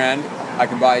 150 grand, I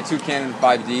can buy 2 Canon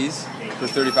 5Ds for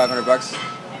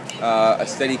 $3,500, a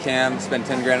steady cam, spend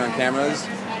 10 grand on cameras,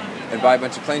 and buy a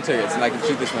bunch of plane tickets, and I can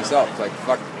shoot this myself.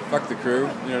 Fuck the crew,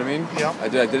 you know what I mean? Yeah. I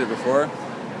did it before.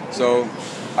 So,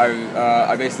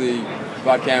 I basically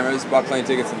bought cameras, bought plane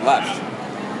tickets, and left.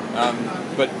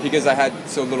 But because I had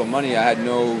so little money, I had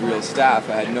no real staff,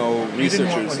 I had no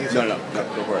researchers. No,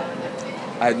 go for it.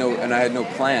 I had no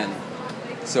plan.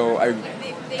 So I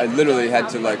literally had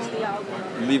to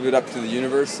leave it up to the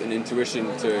universe and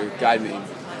intuition to guide me.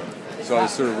 So I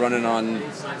was sort of running on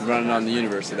the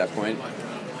universe at that point.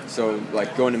 So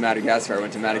going to Madagascar, I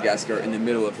went to Madagascar in the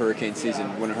middle of hurricane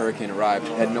season when a hurricane arrived.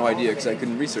 I had no idea because I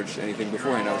couldn't research anything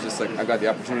beforehand. I was just I've got the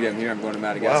opportunity, I'm here, I'm going to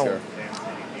Madagascar.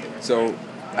 Wow. So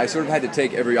I sort of had to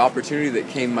take every opportunity that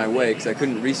came my way because I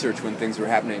couldn't research when things were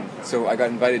happening. So I got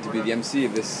invited to be the MC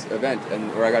of this event,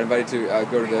 or I got invited to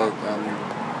go to the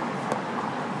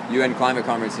UN Climate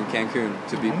Conference in Cancun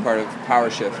to be part of Power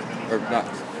Shift,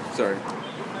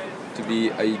 to be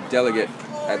a delegate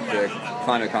at the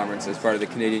climate conference as part of the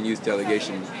Canadian Youth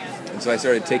Delegation. And so I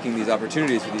started taking these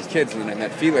opportunities with these kids, and then I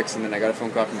met Felix, and then I got a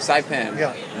phone call from Saipan.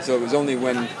 Yeah. And so it was only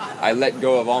when I let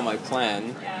go of all my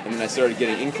plan, and then I started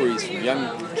getting inquiries from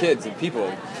young kids and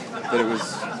people, that it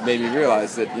was made me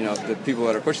realize that, you know, the people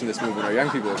that are pushing this movement are young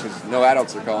people, because no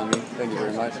adults are calling me. Thank you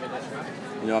very much.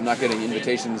 You know, I'm not getting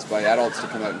invitations by adults to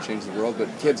come out and change the world, but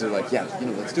kids are like, yeah, you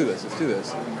know, let's do this.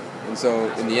 And so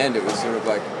in the end, it was sort of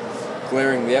like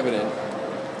glaringly evident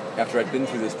after I'd been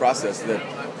through this process that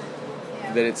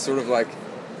it's sort of like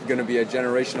going to be a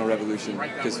generational revolution,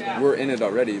 because we're in it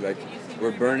already. Like,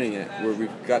 we're burning it.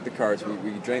 We've got the cars.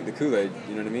 We drank the Kool-Aid.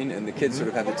 You know what I mean? And the kids sort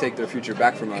of have to take their future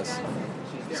back from us.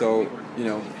 So, you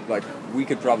know, like, we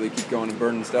could probably keep going and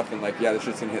burning stuff, and like, yeah, the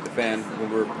shit's gonna hit the fan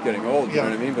when we're getting old. You know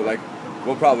what I mean? But like,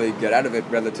 we'll probably get out of it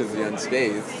relatively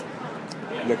unscathed,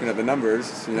 looking at the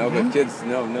numbers. You know, but kids,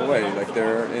 no way. Like,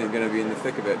 they're gonna be in the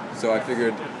thick of it. So I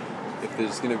figured, if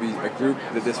there's going to be a group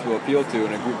that this will appeal to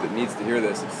and a group that needs to hear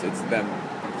this, it's them.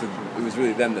 It was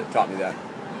really them that taught me that.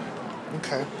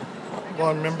 Okay. Well,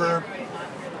 I remember,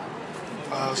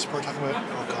 so we're talking about,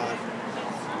 oh God.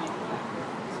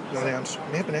 No, it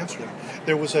may have been Amsterdam.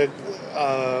 There was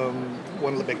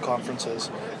one of the big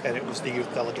conferences, and it was the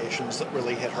youth delegations that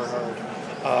really hit her hard.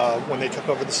 When they took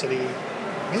over the city, it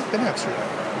may have been Amsterdam.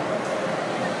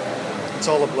 It's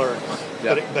all a blur.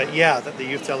 Yeah. But yeah, that the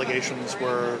youth delegations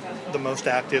were the most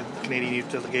active. The Canadian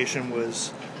youth delegation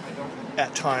was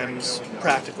at times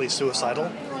practically suicidal,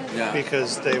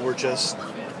 because they were just,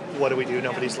 what do we do?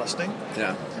 Nobody's listening.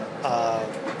 Yeah.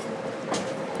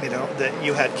 You know, that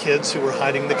you had kids who were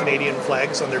hiding the Canadian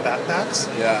flags on their backpacks.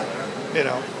 Yeah. You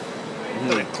know,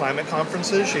 at climate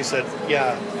conferences, she said,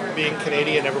 yeah, being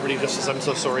Canadian, everybody just says, I'm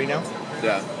so sorry now.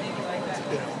 Yeah.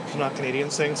 You know, it's not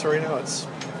Canadians saying sorry now, it's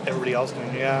everybody else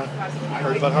going, yeah, I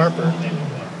heard about Harper.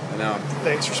 I know.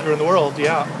 Thanks for screwing the world,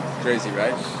 yeah. Crazy,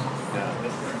 right?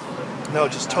 Yeah. No,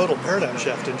 just total paradigm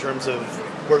shift in terms of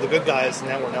we're the good guys and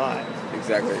now we're not.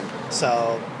 Exactly.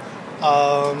 So,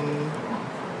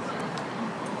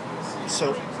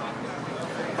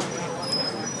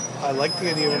 I like the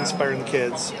idea of inspiring the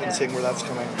kids and seeing where that's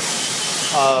coming.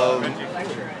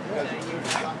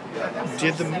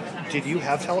 Did you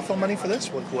have telephone money for this?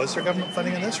 Was there government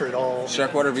funding in this, or at all?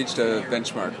 Sharkwater reached a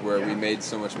benchmark where we made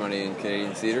so much money in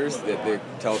Canadian theaters that the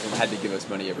telephone had to give us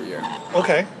money every year.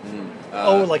 Okay.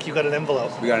 Like you got an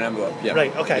envelope. We got an envelope, yeah.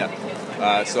 Right, okay.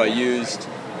 Yeah. So I used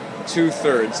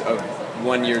 2/3 of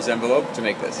 1 year's envelope to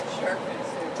make this,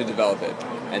 to develop it.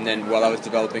 And then while I was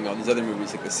developing all these other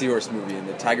movies, like the Seahorse movie and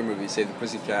the Tiger movie, Save the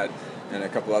Pussycat, and a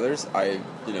couple others, I,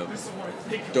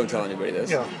 don't tell anybody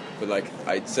this, but like,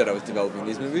 I said I was developing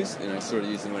these movies, and I sort of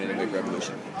used the money to make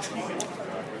Revolution.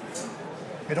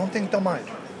 I don't think they'll mind.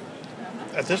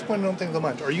 At this point, I don't think they'll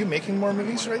mind. Are you making more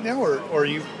movies right now, or are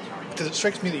you, because it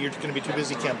strikes me that you're going to be too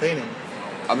busy campaigning.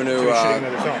 I'm going to shooting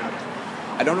another film.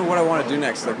 I don't know what I want to do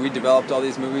next. Like, we developed all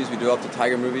these movies, we developed the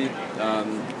Tiger movie,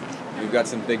 we've got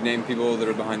some big name people that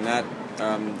are behind that.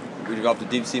 We developed a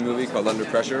deep sea movie called Under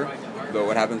Pressure, about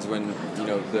what happens when,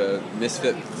 the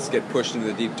misfits get pushed into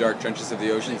the deep, dark trenches of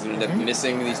the oceans and end up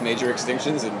missing these major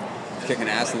extinctions and kicking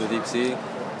ass in the deep sea.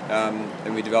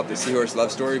 And we developed a seahorse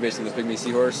love story based on the pygmy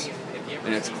seahorse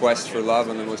and its quest for love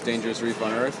on the most dangerous reef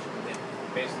on Earth.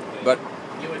 But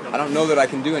I don't know that I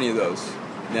can do any of those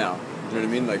now. You know what I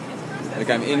mean? Like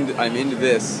I'm into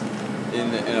this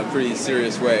in a pretty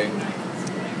serious way,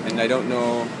 and I don't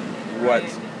know what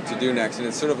to do next. And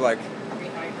it's sort of like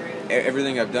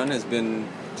everything I've done has been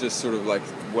just sort of like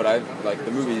what I've, like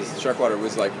the movies. Sharkwater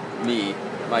was like me,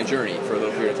 my journey for a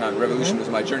little period of time. Revolution was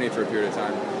my journey for a period of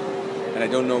time. And I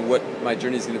don't know what my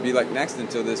journey is going to be like next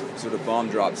until this sort of bomb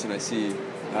drops and I see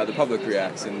how the public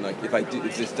reacts. And like,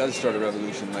 if this does start a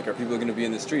revolution, like, are people going to be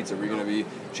in the streets? Are we going to be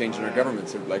changing our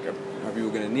governments? Or like, are people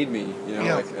going to need me?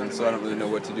 And so I don't really know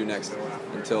what to do next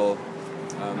until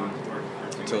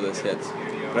this hits.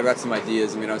 But I've got some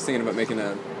ideas. I mean, I was thinking about making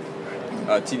a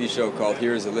TV show called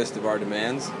Here's a List of Our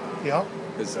Demands. Yeah.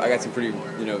 Because I got some pretty,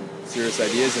 serious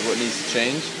ideas of what needs to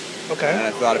change. Okay. And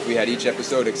I thought if we had each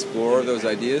episode explore those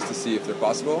ideas to see if they're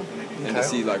possible, and to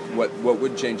see like what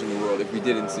would change in the world if we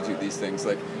did institute these things,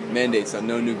 like mandates on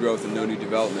no new growth and no new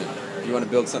development. If you want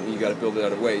to build something, you got to build it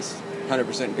out of waste.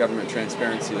 100% government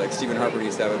transparency. Like Stephen Harper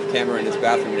needs to have a camera in his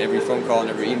bathroom, and every phone call and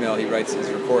every email he writes is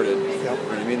recorded. Yep. You know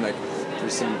what I mean? Like,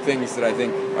 there's some things that I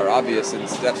think are obvious and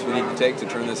steps we need to take to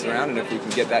turn this around, and if we can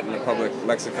get that in the public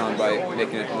lexicon by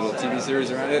making a little TV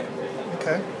series around it.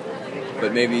 Okay.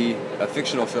 But maybe a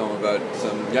fictional film about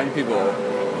some young people,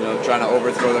 trying to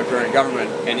overthrow their current government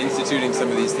and instituting some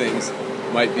of these things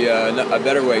might be a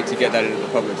better way to get that into the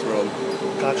public's world.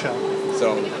 Gotcha.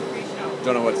 So,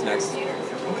 don't know what's next.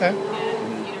 Okay.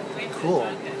 Cool.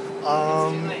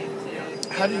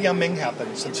 How did Yao Ming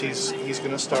happen? Since he's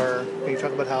going to star, can you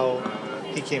talk about how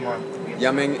he came on?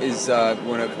 Yao Ming is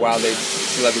one of Wild Aid's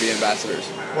celebrity ambassadors.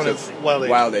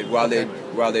 Wild Aid.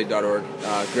 WildAid.org.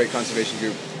 Great conservation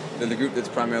group. They're the group that's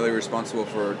primarily responsible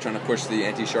for trying to push the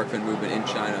anti-shark fin movement in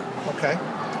China. Okay.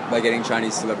 By getting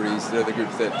Chinese celebrities. They're the group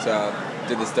that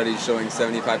did the studies showing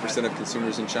 75% of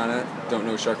consumers in China don't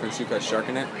know shark fin soup has shark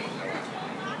in it.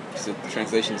 So the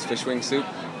translation is fish wing soup.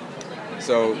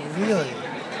 So really,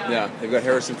 yeah, they've got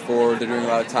Harrison Ford. They're doing a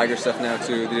lot of tiger stuff now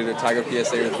too. They did a tiger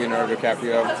PSA with Leonardo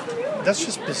DiCaprio. That's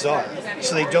just bizarre.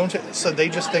 So they don't. So they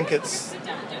just think it's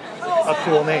a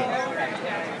cool name.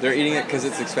 They're eating it because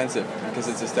it's expensive, because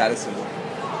it's a status symbol.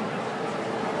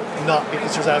 Not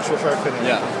because there's actual shark fin in it.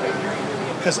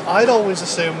 Yeah. Because I'd always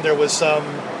assumed there was some.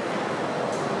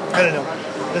 I don't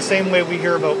know. The same way we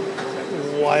hear about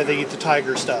why they eat the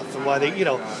tiger stuff and why they,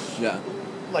 Yeah.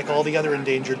 like all the other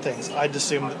endangered things. I'd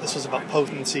assumed that this was about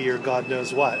potency or God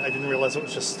knows what. I didn't realize it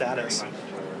was just status.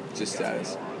 Just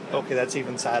status. Okay, that's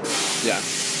even sadder. Yeah.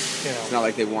 It's not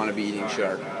like they want to be eating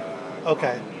shark.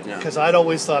 Okay. Yeah. Because I'd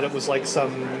always thought it was like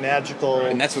some magical.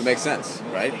 And that's what makes sense,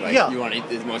 right? Like, yeah. You want to eat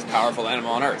the most powerful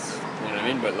animal on Earth. You know what I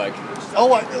mean? But like.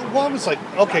 Oh, I was like,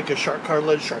 okay, because shark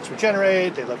cartilage, sharks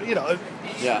regenerate. They live,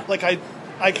 Yeah. Like I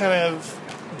kind of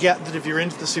get that if you're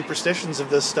into the superstitions of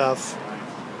this stuff,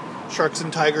 sharks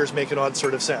and tigers make an odd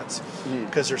sort of sense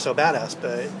because they're so badass.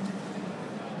 But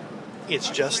it's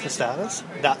just the status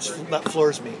that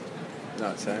floors me.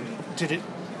 Not saying. Did it?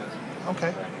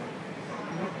 Okay.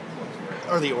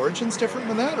 Are the origins different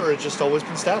than that, or it's just always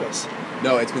been status?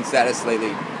 No, it's been status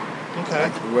lately. Okay.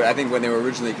 Like, I think when they were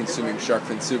originally consuming shark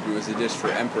fin soup, it was a dish for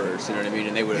emperors, you know what I mean?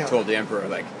 And they would have told the emperor,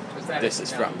 like, this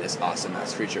is from this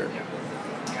awesome-ass creature.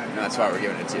 And that's why we're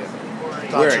giving it to you.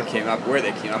 Gotcha. Where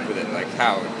they came up with it, like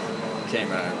how it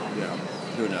came out,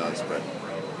 who knows, but...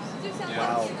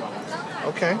 Wow.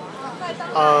 Okay.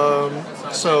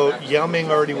 So Yao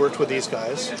Ming already worked with these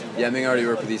guys. Yao Ming already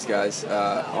worked with these guys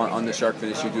on the shark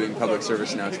fin issue, doing public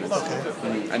service announcements.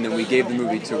 Okay. And then we gave the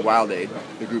movie to Wild Aid,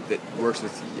 the group that works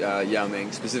with Yao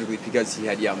Ming, specifically because he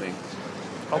had Yao Ming.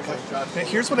 Okay. Now,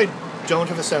 here's what I don't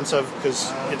have a sense of,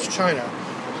 because it's China.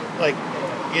 Like,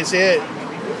 is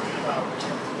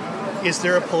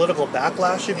there a political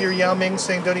backlash if you're Yao Ming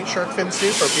saying don't eat shark fin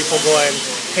soup? Or people going,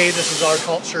 hey, this is our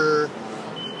culture,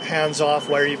 hands off,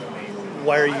 why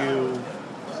are you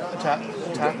attacking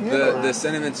it? The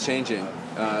sentiment's changing.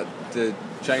 The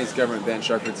Chinese government banned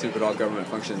shark fin soup at all government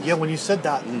functions. Yeah, when you said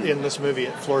that in this movie,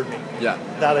 it floored me. Yeah.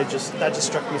 That just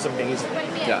struck me as amazing.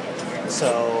 Yeah.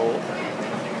 So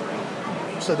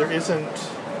there isn't...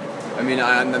 I mean,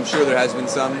 I'm sure there has been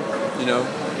some, Yeah.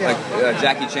 like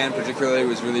Jackie Chan particularly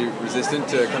was really resistant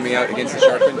to coming out against the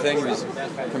shark fin thing. He was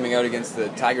coming out against the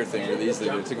tiger thing really easily,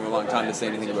 but it took him a long time to say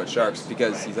anything about sharks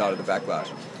because he thought of the backlash.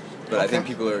 But I think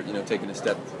people are, taking a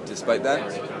step despite that.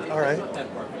 All right.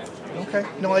 Okay.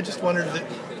 No, I just wondered that,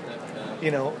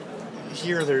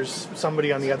 here there's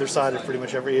somebody on the other side of pretty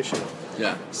much every issue.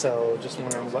 Yeah. So just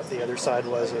wondering what the other side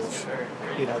was of,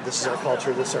 this is our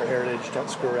culture, this is our heritage, don't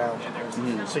screw around.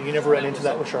 Mm-hmm. So you never ran into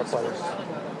that with shark butter?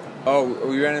 Oh,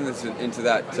 we ran into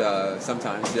that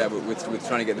sometimes, yeah, with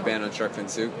trying to get the ban on shark fin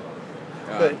soup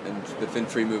and the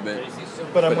fin-free movement.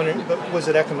 But I'm wondering, was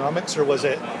it economics or was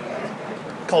it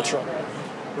cultural?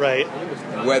 Right.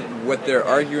 What they're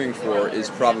arguing for is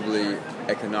probably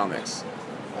economics.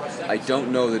 I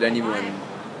don't know that anyone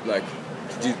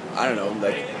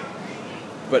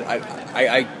but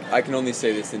I can only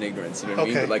say this in ignorance, you know what I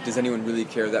mean? But like, does anyone really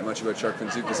care that much about shark fin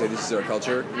soup to say this is our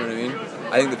culture? You know what I mean?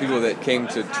 I think the people that came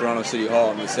to Toronto City Hall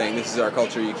and was saying this is our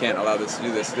culture, you can't allow this to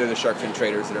do this, they're the shark fin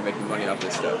traders that are making money off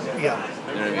this stuff. Yeah.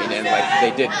 You know what I mean? And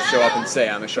they did show up and say,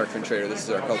 I'm a shark fin trader, this is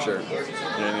our culture. You know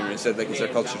what I mean? They said it's our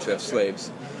culture to have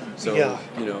slaves. So,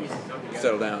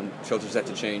 settle down. Cultures have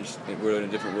to change. We're in a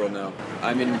different world now.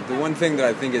 I mean, the one thing that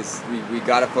I think is we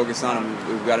got to focus on and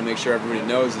we've got to make sure everybody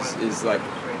knows is like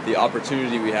the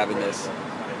opportunity we have in this.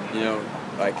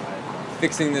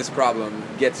 Fixing this problem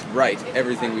gets right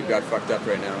everything we've got fucked up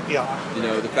right now. Yeah.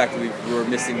 The fact that we're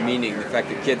missing meaning, the fact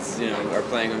that kids, are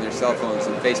playing on their cell phones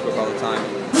and Facebook all the time,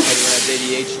 and everyone has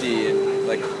ADHD,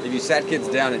 and if you sat kids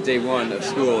down at day one of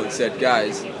school and said,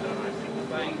 guys,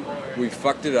 we've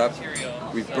fucked it up.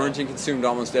 We've burnt and consumed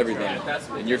almost everything.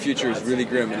 And your future is really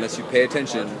grim unless you pay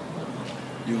attention.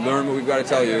 You learn what we've got to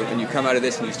tell you, and you come out of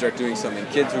this and you start doing something.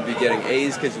 Kids would be getting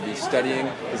A's, kids would be studying,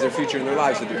 because their future and their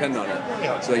lives would depend on it.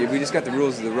 Yeah. So if we just got the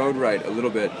rules of the road right a little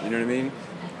bit, you know what I mean?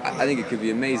 I think it could be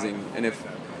amazing. And if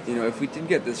if we did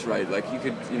get this right, like you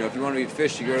could, if you want to eat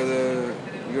fish, you go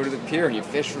to the pier and you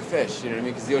fish for fish. You know what I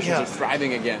mean? Because the oceans are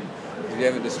thriving again. We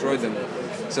haven't destroyed them.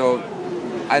 So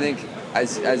I think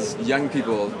as young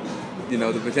people,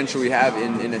 the potential we have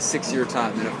in a 6-year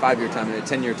time, in a 5-year time, in a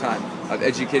 10-year time of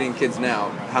educating kids now,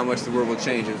 how much the world will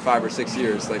change in 5 or 6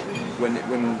 years. Like when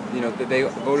they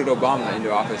voted Obama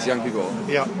into office, young people.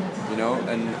 Yeah.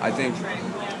 And I think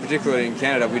particularly in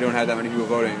Canada, we don't have that many people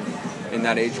voting in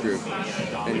that age group.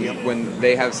 And when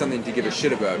they have something to give a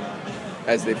shit about,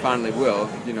 as they finally will,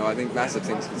 I think massive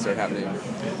things can start happening.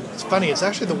 It's funny. It's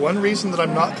actually the one reason that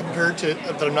I'm not prepared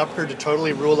to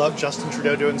totally rule out Justin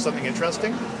Trudeau doing something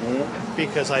interesting,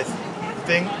 because I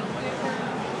think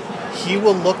he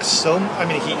will look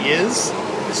he is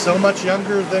so much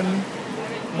younger than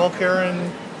Mulcair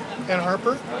and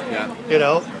Harper. Yeah.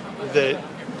 That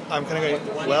I'm kind of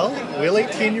going, well, will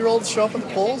 18-year-olds show up at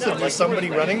the polls if there's somebody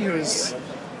running who's,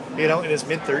 in his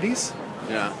mid-30s?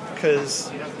 Yeah.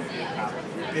 Because,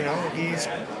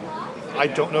 I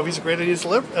don't know if he's a great idea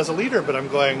as a leader, but I'm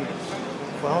going,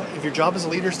 well, if your job as a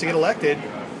leader is to get elected,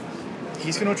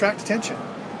 he's going to attract attention.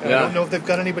 And I don't know if they've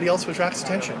got anybody else who attracts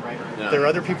attention. Yeah. There are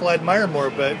other people I admire more,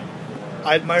 but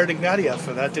I admired Ignatieff,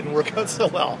 and that didn't work out so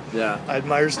well. Yeah. I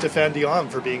admire Stéphane Dion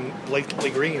for being blatantly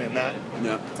green, and that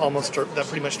that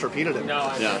pretty much torpedoed him.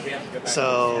 Yeah.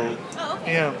 So,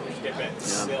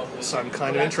 So I'm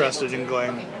kind of interested in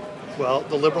going, well,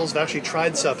 the Liberals have actually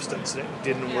tried substance, and it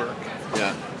didn't work.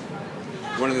 Yeah.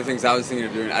 One of the things I was thinking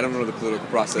of doing, I don't know the political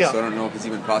process, so I don't know if it's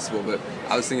even possible, but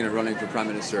I was thinking of running for Prime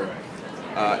Minister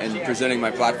and presenting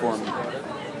my platform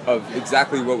of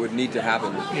exactly what would need to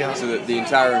happen so that the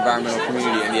entire environmental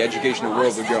community and the educational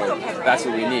world would go, that's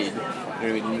what we need.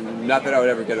 Not that I would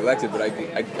ever get elected, but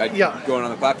I'd go on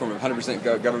the platform of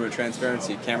 100% government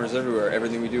transparency, cameras everywhere,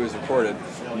 everything we do is recorded,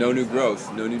 no new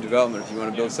growth, no new development. If you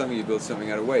want to build something, you build something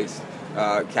out of waste.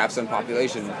 Caps on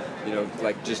population,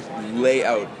 just lay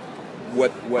out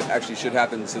what actually should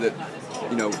happen so that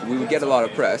we would get a lot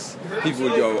of press. People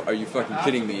would go, are you fucking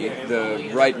kidding me?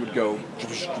 The right would go,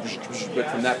 but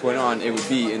from that point on, it would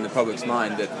be in the public's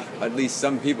mind that at least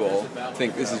some people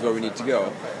think this is where we need to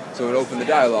go. So it would open the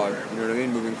dialogue,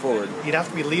 moving forward. You'd have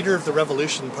to be leader of the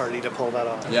Revolution Party to pull that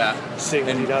off. Yeah. See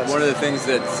what he does. One of the things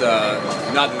that's,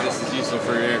 not that this is useful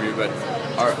for your interview, but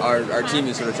our team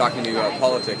is sort of talking to me about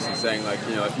politics and saying, like,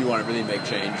 if you want to really make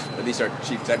change, at least our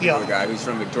chief technical guy, who's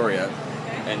from Victoria,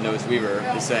 and knows Weaver,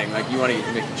 is saying, like, you want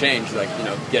to make a change, like,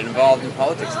 get involved in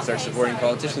politics and start supporting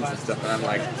politicians and stuff. And I'm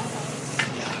like,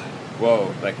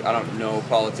 whoa, like, I don't know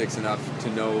politics enough to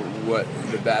know what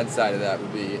the bad side of that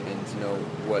would be and to know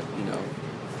what,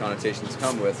 connotations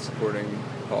come with supporting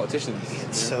politicians.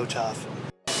 It's so tough.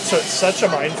 So it's such a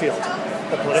minefield.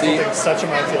 The political thing is such a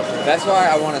minefield. That's why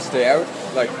I want to stay out.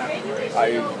 Like,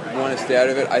 I want to stay out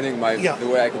of it. I think the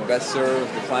way I can best serve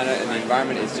the planet and the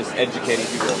environment is just educating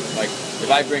people. Like, if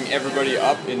I bring everybody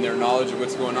up in their knowledge of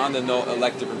what's going on, then they'll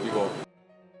elect different people.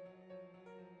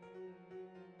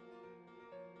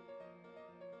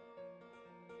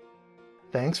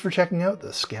 Thanks for checking out the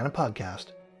Scana podcast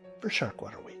for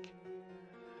Sharkwater Week.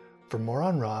 For more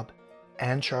on Rob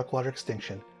and sharkwater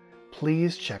extinction,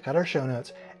 please check out our show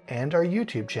notes and our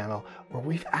YouTube channel, where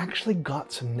we've actually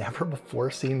got some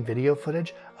never-before-seen video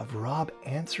footage of Rob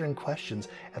answering questions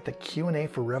at the Q&A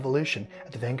for Revolution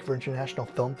at the Vancouver International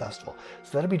Film Festival.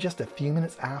 So that'll be just a few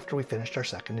minutes after we finished our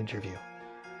second interview.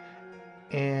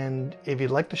 And if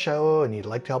you'd like the show and you'd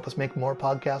like to help us make more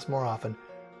podcasts more often,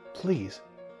 please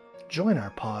join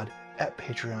our pod at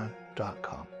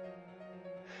patreon.com.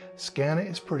 Scana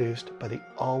is produced by the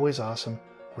always awesome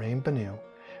Rain Banu,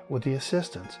 with the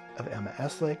assistance of Emma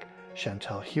Eslake,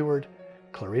 Chantel Heward,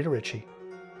 Clarita Ritchie,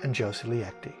 and Josie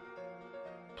Liechty.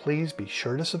 Please be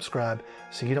sure to subscribe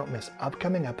so you don't miss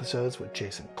upcoming episodes with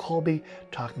Jason Colby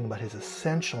talking about his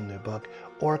essential new book,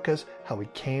 Orcas, How We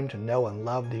Came to Know and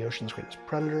Love the Ocean's Greatest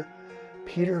Predator,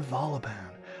 Peter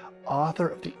Voloban, author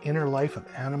of The Inner Life of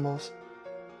Animals,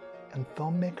 and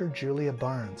filmmaker Julia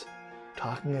Barnes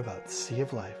talking about Sea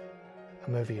of Life, a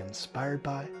movie inspired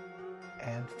by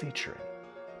and featuring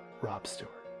Rob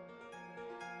Stewart.